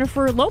married to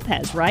Jennifer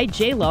Lopez, right?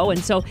 J-Lo.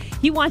 And so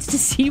he wants to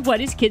see what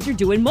his kids are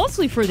doing,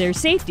 mostly for their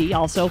safety.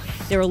 Also,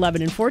 they're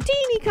 11 and 14.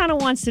 He kind of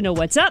wants to know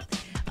what's up.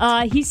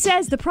 He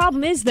says the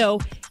problem is, though,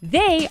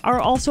 they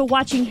are also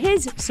watching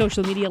his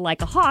social media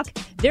like a hawk.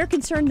 They're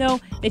concerned, though,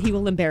 that he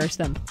will embarrass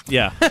them.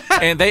 Yeah.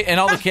 and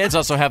all the kids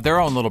also have their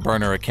own little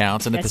burner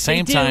accounts. And at Yes, the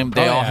same they do. time,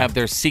 they all have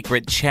their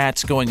secret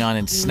chats going on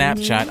in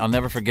Snapchat. I'll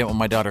never forget when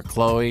my daughter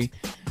Chloe,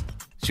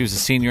 she was a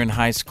senior in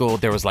high school.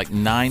 There was like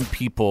 9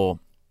 people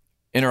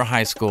in her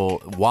high school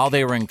while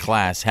they were in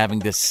class having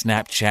this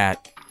Snapchat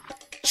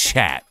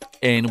chat.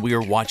 And we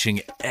were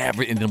watching and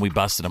then we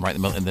busted them right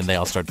in the middle, and then they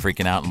all started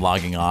freaking out and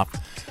logging off.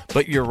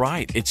 But you're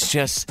right. It's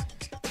just,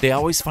 they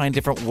always find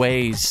different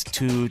ways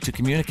to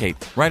communicate.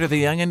 Ryder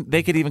the Youngin,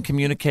 they could even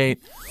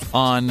communicate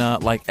on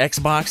like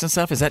Xbox and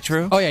stuff. Is that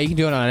true? Oh, yeah, you can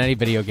do it on any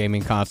video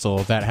gaming console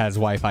that has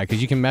Wi-Fi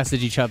because you can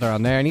message each other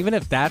on there. And even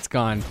if that's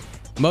gone,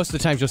 most of the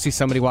times you'll see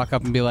somebody walk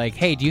up and be like,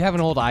 hey, do you have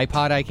an old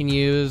iPod I can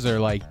use? Or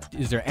like,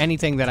 is there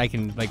anything that I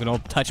can, like an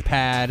old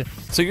touchpad?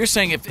 So you're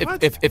saying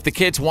if the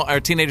kids want, or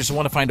teenagers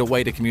want to find a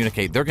way to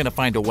communicate, they're going to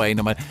find a way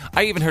no matter.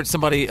 I even heard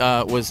somebody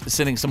was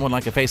sending someone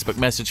like a Facebook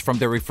message from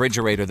their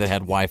refrigerator that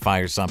had Wi-Fi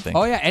or something.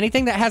 Oh, yeah,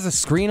 anything that has a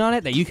screen on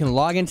it that you can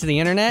log into the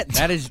internet,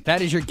 that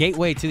is your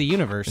gateway to the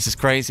universe. This is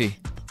crazy.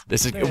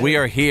 We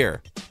are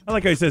here. I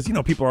like how he says,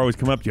 people are always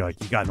come up to you like,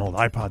 you got an old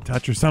iPod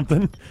Touch or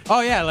something?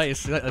 Oh, yeah, like,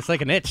 it's like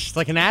an itch. It's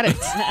like an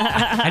addict.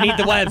 I need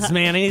the webs,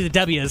 man. I need the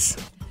W's.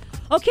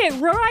 Okay,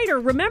 Ryder,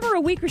 remember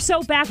a week or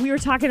so back we were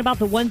talking about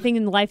the one thing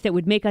in life that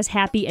would make us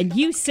happy, and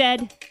you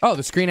said... Oh,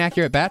 the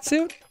screen-accurate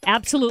batsuit?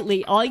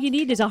 Absolutely. All you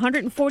need is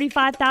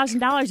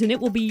 $145,000, and it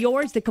will be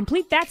yours. The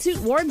complete batsuit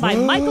worn by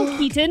Michael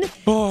Keaton,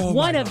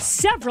 one of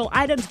several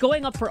items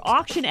going up for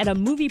auction at a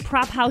movie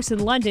prop house in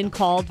London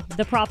called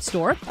The Prop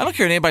Store. I don't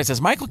care what anybody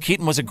says. Michael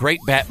Keaton was a great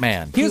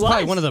Batman. He was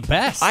probably one of the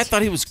best. I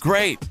thought he was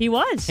great. He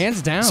was.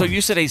 Hands down. So you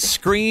said a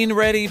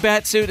screen-ready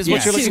batsuit is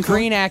what you're looking for?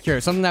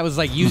 Screen-accurate, something that was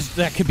like used,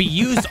 that could be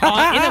used in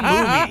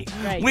a movie.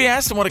 Right. We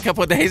asked someone a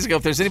couple of days ago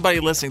if there's anybody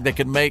listening that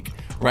could make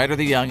Ryder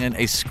the Youngin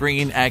a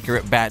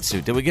screen-accurate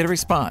batsuit. Did we get a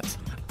response?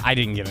 I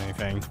didn't get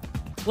anything.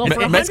 Well,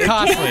 for it's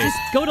costly. just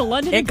go to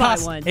London and buy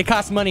one. It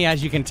costs money,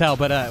 as you can tell.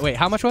 But wait,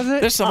 how much was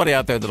it? There's somebody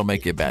out there that'll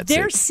make you a batsuit.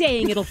 They're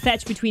saying it'll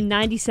fetch between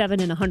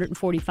 $97,000 and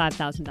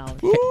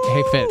 $145,000.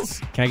 Hey, Fitz,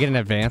 can I get an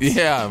advance?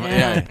 Yeah.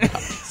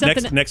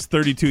 Next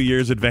 32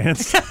 years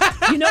advanced.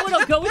 You know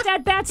what'll go with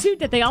that batsuit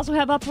that they also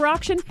have up for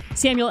auction?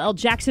 Samuel L.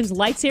 Jackson's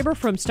lightsaber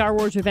from Star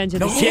Wars Revenge of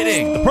the Sith. No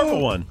kidding. The purple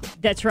one.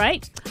 That's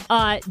right.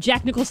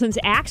 Jack Nicholson's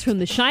axe from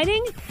The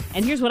Shining.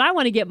 And here's what I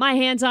want to get my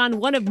hands on,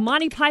 one of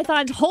Monty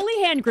Python's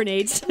holy hand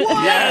grenades.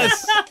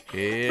 Yes.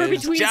 For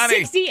between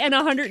 60 and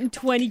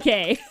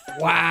 120K.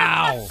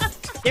 Wow.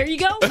 There you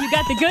go. You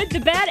got the good, the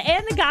bad,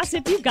 and the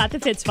gossip. You've got the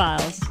Fitz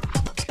Files.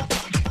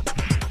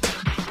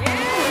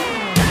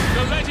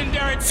 The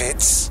legendary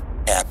Fitz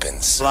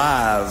happens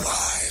Live.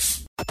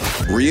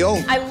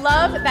 Real? I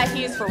love that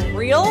he's for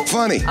real.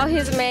 Funny. Oh,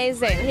 he's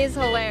amazing. He's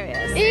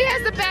hilarious. He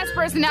has the best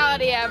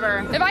personality ever.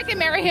 If I could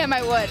marry him,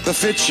 I would. The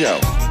Fitz Show.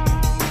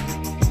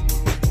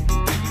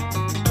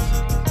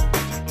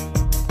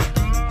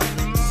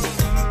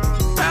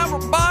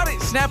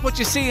 snap what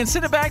you see and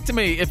send it back to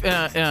me. If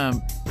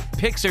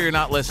pics or you're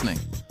not listening.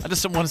 I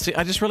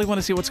just really want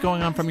to see what's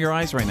going on from your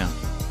eyes right now.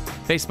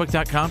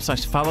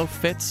 Facebook.com/follow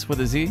Fitz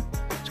with a Z.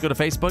 Just go to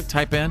Facebook,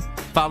 type in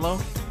follow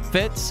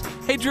Fitz.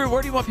 Hey, Drew,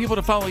 where do you want people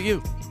to follow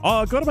you?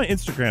 Go to my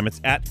Instagram.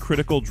 It's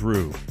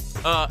 @CriticalDrew.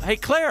 Hey,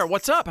 Claire,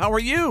 what's up? How are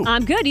you?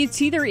 I'm good.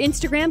 It's either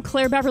Instagram,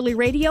 Claire Beverly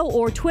Radio,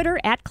 or Twitter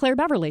 @Claire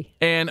Beverly.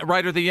 And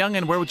Ryder the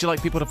Youngin, where would you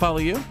like people to follow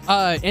you?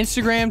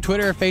 Instagram,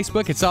 Twitter, or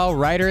Facebook. It's all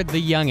Ryder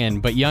the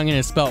Youngin, but Youngin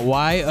is spelled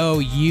Youngn.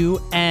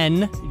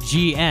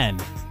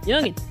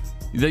 Youngin.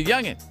 The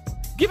Youngin.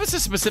 Give us a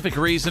specific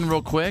reason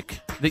real quick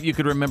that you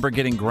could remember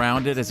getting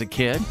grounded as a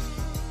kid.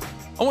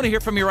 I want to hear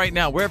from you right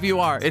now, wherever you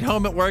are, at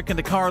home, at work, in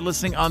the car,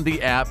 listening on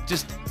the app.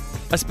 Just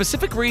a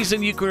specific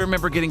reason you could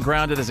remember getting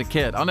grounded as a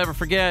kid. I'll never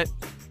forget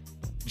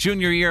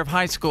junior year of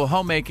high school,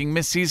 homemaking,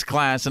 Miss C's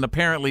class, and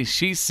apparently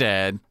she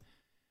said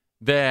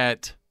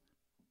that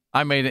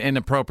I made an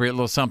inappropriate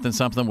little something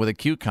with a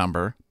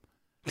cucumber,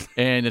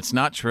 and it's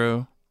not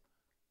true.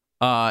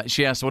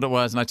 She asked what it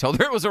was, and I told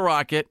her it was a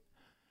rocket,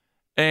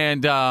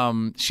 and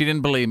she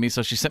didn't believe me,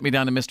 so she sent me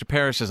down to Mr.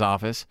 Parrish's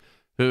office,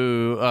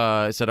 who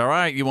said, all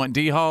right, you want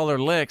D-Hall or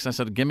licks? I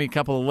said, give me a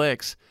couple of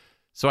licks.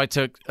 So I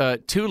took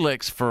 2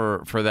 licks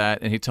for that,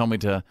 and he told me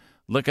to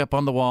look up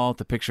on the wall at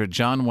the picture of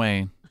John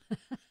Wayne.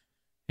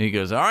 He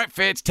goes, all right,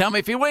 Fitz, tell me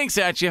if he winks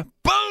at you.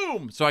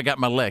 Boom! So I got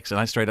my licks, and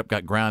I straight up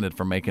got grounded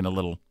for making a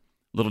little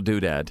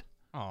doodad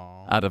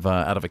out of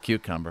a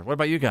cucumber. What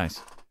about you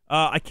guys?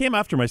 I came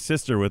after my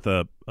sister with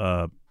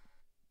a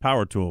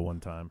power tool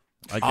one time.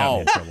 I got me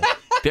in trouble.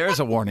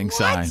 There's a warning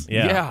sign.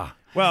 Yeah.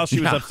 Well,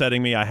 she was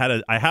upsetting me. I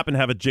happened to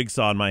have a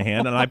jigsaw in my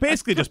hand, and I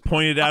basically just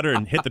pointed at her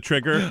and hit the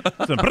trigger.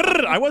 So,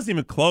 I wasn't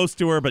even close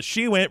to her, but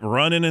she went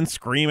running and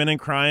screaming and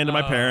crying to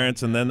my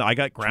parents, and then I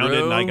got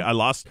grounded, and I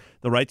lost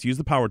the right to use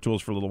the power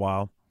tools for a little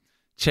while.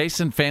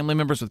 Chasing family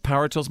members with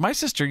power tools. My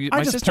sister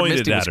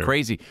Misty was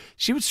crazy.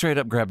 She would straight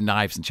up grab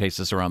knives and chase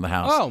us around the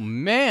house. Oh,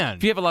 man.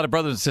 If you have a lot of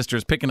brothers and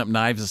sisters picking up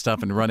knives and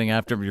stuff and running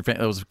after your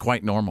family, it was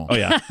quite normal. Oh,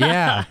 yeah.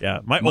 Yeah.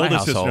 My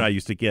oldest sister and I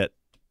used to get...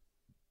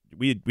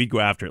 We'd go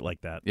after it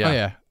like that. Yeah. Oh,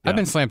 yeah. I've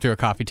been slammed through a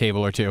coffee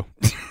table or two.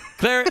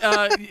 Claire,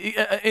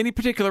 any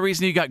particular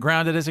reason you got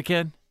grounded as a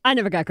kid? I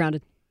never got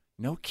grounded.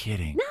 No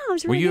kidding. No, I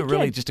was a Were really you good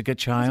really kid. just a good I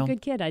child? was a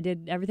good kid. I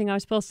did everything I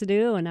was supposed to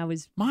do, and I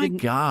was... My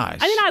gosh.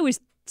 I mean, I was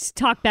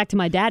talked back to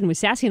my dad and was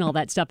sassy and all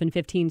that stuff in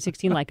 15,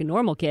 16 like a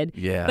normal kid.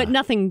 Yeah. But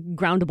nothing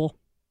groundable.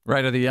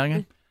 Ryder the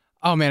Youngin?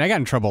 Oh, man, I got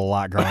in trouble a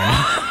lot growing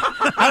up.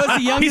 I was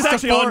the youngest He's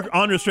actually of 4...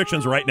 on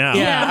restrictions right now.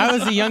 Yeah, I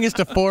was the youngest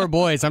of 4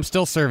 boys. I'm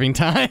still serving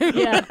time.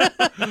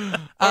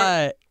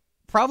 Yeah.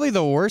 Probably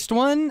the worst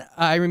one.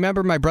 I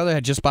remember my brother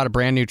had just bought a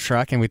brand new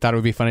truck, and we thought it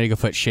would be funny to go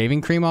put shaving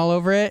cream all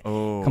over it.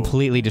 Oh.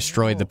 Completely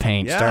destroyed the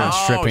paint. Started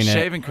stripping it.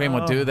 Shaving cream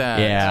will do that.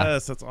 Yeah.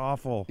 Yes, that's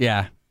awful.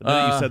 Yeah. The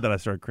minute you said that, I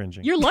started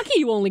cringing. You're lucky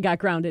you only got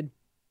grounded.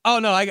 Oh,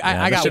 no, I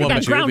got should've whooping.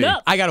 been ground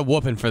up. I got a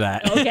whooping for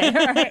that. Okay,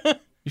 all right.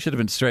 You should have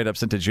been straight up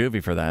sent to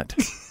juvie for that.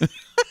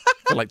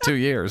 For like 2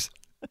 years.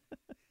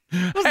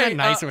 Wasn't that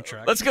nice of a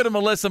truck? Let's go to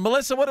Melissa.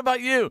 Melissa, what about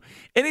you?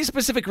 Any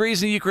specific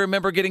reason you can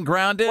remember getting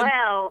grounded?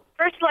 Well,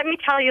 first let me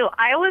tell you,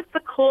 I was the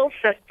cool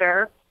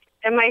sister,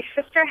 and my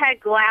sister had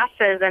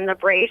glasses and the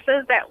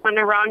braces that went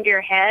around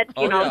your head,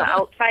 the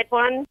outside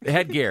one.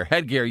 Headgear,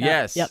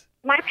 yes. Yep.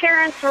 My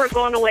parents were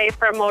going away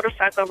for a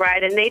motorcycle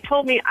ride, and they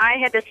told me I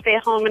had to stay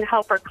home and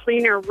help her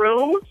clean her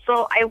room.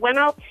 So I went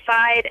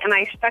outside, and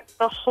I stuck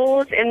the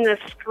hose in the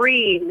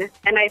screen,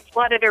 and I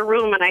flooded her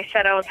room, and I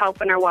said I was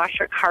helping her wash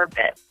her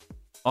carpet.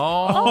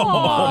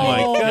 Oh my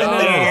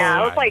goodness.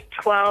 Yeah, I was like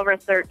 12 or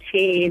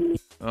 13.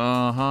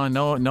 Uh-huh.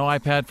 No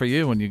iPad for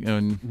you when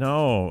you...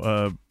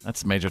 No.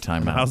 That's major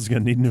time The now. house is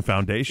going to need a new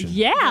foundation.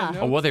 Yeah.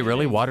 Oh, well, they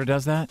really? Water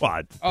does that? Well,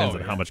 it depends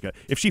on how much...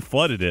 If she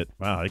flooded it,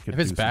 wow, it could If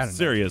it's do bad some enough.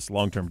 serious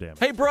long-term damage.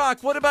 Hey,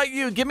 Brock, what about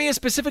you? Give me a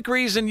specific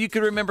reason you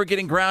could remember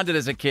getting grounded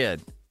as a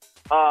kid.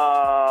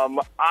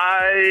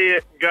 I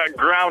got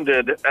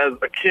grounded as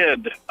a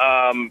kid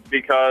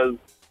because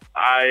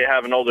I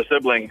have an older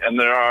sibling, and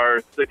there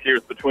are 6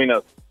 years between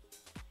us.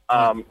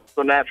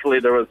 So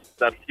naturally, there was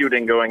that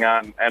feuding going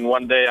on. And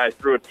one day, I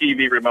threw a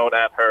TV remote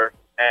at her,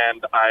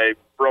 and I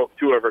broke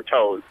 2 of her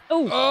toes.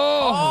 Oh,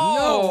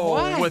 no.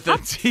 What? With a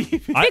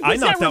TV. I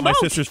knocked out my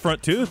sister's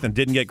front tooth and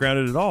didn't get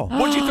grounded at all.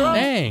 What'd you throw?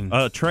 Dang.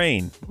 A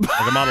train,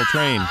 like a model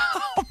train.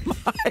 Oh, my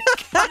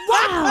God.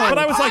 wow. But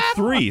I was like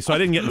 3, so I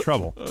didn't get in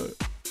trouble.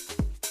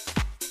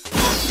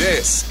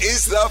 This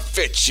is the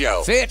Fitz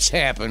Show. Fitz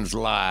happens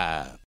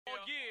live.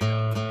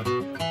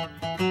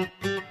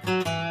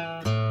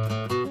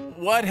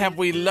 What have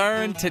we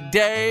learned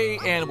today?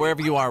 And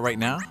wherever you are right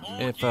now,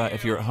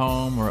 if you're at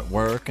home or at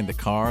work, in the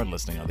car,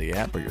 listening on the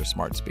app or your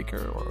smart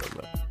speaker, or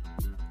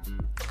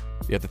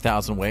you have the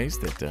 1,000 ways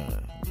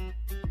that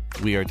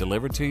we are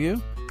delivered to you,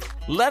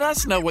 let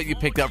us know what you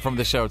picked up from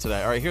the show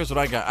today. All right, here's what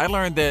I got. I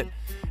learned that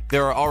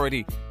there are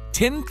already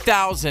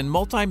 10,000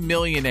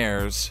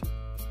 multimillionaires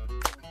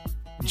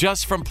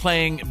just from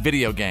playing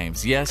video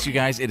games. Yes, you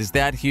guys, it is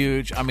that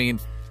huge. I mean,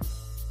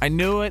 I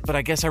knew it, but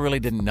I guess I really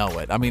didn't know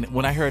it. I mean,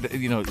 when I heard,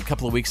 a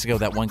couple of weeks ago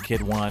that one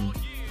kid won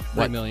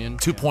 $3 million.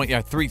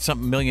 3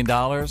 something $million.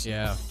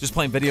 Yeah. Just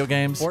playing video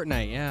games.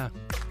 Fortnite, yeah.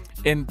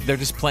 And they're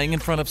just playing in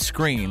front of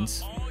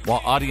screens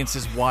while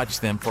audiences watch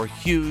them for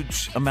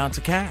huge amounts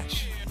of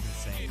cash.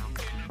 Insane.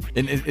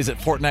 And is it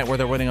Fortnite where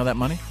they're winning all that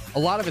money? A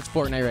lot of it's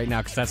Fortnite right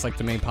now because that's like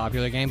the main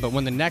popular game. But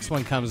when the next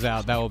one comes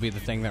out, that will be the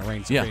thing that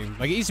reigns supreme.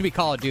 Like it used to be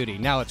Call of Duty.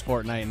 Now it's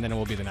Fortnite, and then it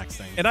will be the next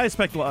thing. And I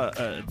expect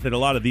that a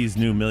lot of these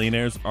new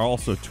millionaires are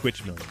also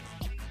Twitch millionaires.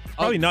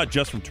 Probably not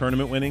just from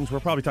tournament winnings.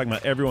 We're probably talking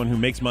about everyone who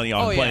makes money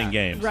on playing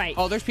games. Right.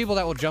 Oh, there's people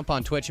that will jump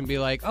on Twitch and be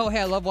like, "Oh, hey,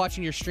 I love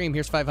watching your stream.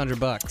 Here's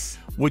 $500."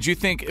 Would you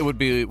think it would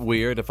be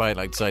weird if I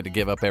decided to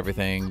give up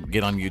everything,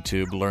 get on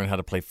YouTube, learn how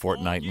to play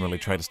Fortnite, and really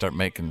try to start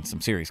making some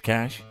serious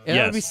cash? Yeah,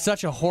 that would be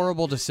such a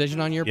horrible decision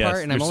on your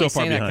part, and I'm only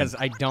saying that because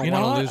I don't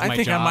want to lose my job. I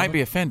think I might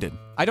be offended.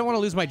 I don't want to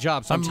lose my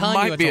job, so I'm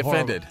telling you might be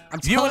offended.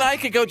 You and I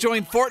could go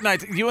join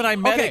Fortnite. You and I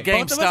met at GameStop.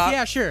 Both of us?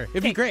 Yeah, sure.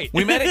 It'd be great.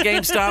 We met at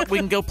GameStop. We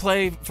can go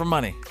play for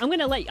money.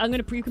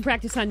 You can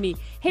practice on me.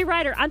 Hey,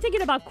 Ryder, I'm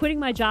thinking about quitting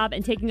my job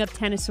and taking up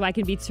tennis so I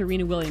can beat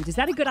Serena Williams. Is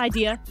that a good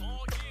idea?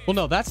 Well,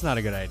 no, that's not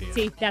a good idea.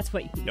 See, that's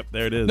what. Yep,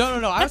 there it is. No.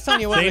 I was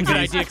telling you it wasn't a good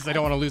idea because I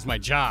don't want to lose my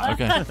job.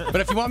 Okay. But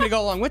if you want me to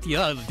go along with you,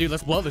 dude,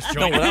 let's blow this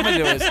joint. No, what I'm going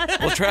to do is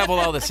we'll travel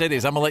all the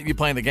cities. I'm going to let you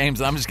play in the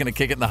games, and I'm just going to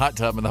kick it in the hot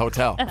tub in the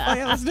hotel. Oh,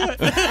 yeah, let's do it.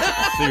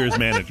 Sears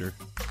manager.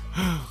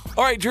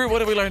 All right, Drew, what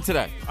did we learn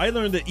today? I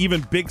learned that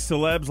even big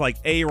celebs like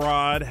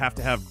A-Rod have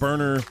to have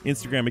burner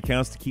Instagram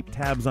accounts to keep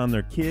tabs on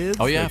their kids.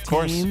 Oh, yeah, their of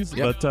course. teens.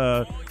 Yep.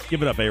 But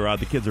give it up, A-Rod.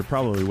 The kids are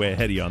probably way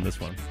ahead of you on this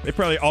one. They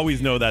probably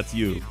always know that's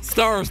you.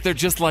 Stars, they're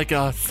just like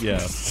us.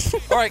 Yeah.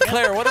 All right,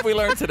 Claire, what did we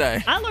learn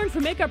today? I learned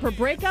from Makeup or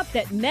Breakup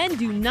that women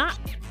do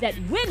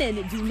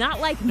not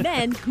like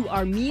men who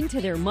are mean to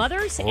their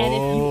mothers. And if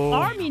you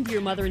are mean to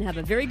your mother and have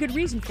a very good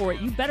reason for it,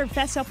 you better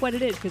fess up what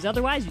it is, because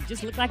otherwise you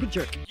just look like a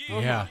jerk.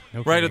 Yeah.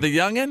 No Ryder the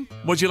youngin',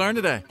 what'd you learn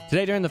today?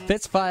 Today during the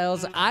Fitz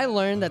Files, I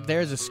learned that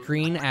there's a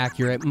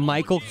screen-accurate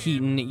Michael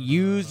Keaton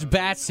used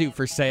batsuit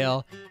for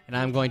sale, and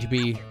I'm going to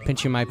be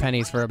pinching my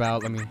pennies for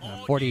about,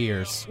 40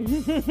 years. How much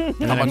is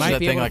that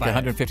thing, like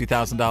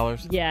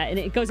 $150,000? Yeah, and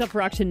it goes up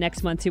for auction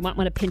next month, so you might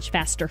want to pinch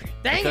faster.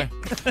 Dang it!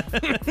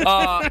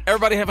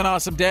 Everybody have an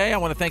awesome day. I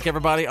want to thank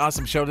everybody.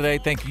 Awesome show today.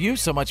 Thank you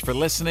so much for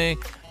listening.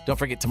 Don't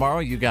forget, tomorrow,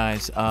 you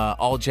guys,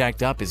 All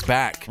Jacked Up is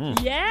back.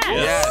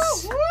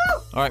 Yes. Woo!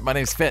 All right, my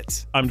name's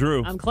Fitz. I'm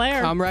Drew. I'm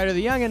Claire. I'm Ryder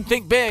the youngin'.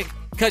 Think big,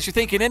 because you're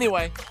thinking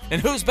anyway.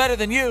 And who's better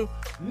than you?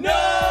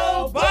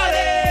 Nobody!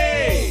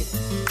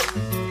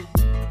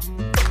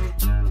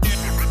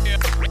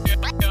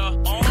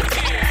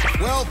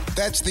 Well,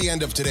 that's the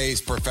end of today's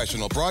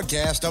professional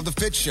broadcast of The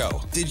Fitz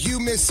Show. Did you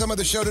miss some of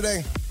the show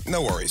today?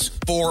 No worries.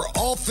 For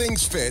all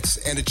things Fitz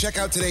and to check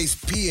out today's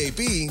PAB,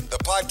 the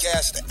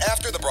podcast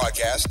after the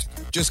broadcast,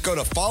 just go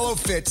to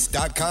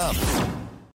followfitz.com.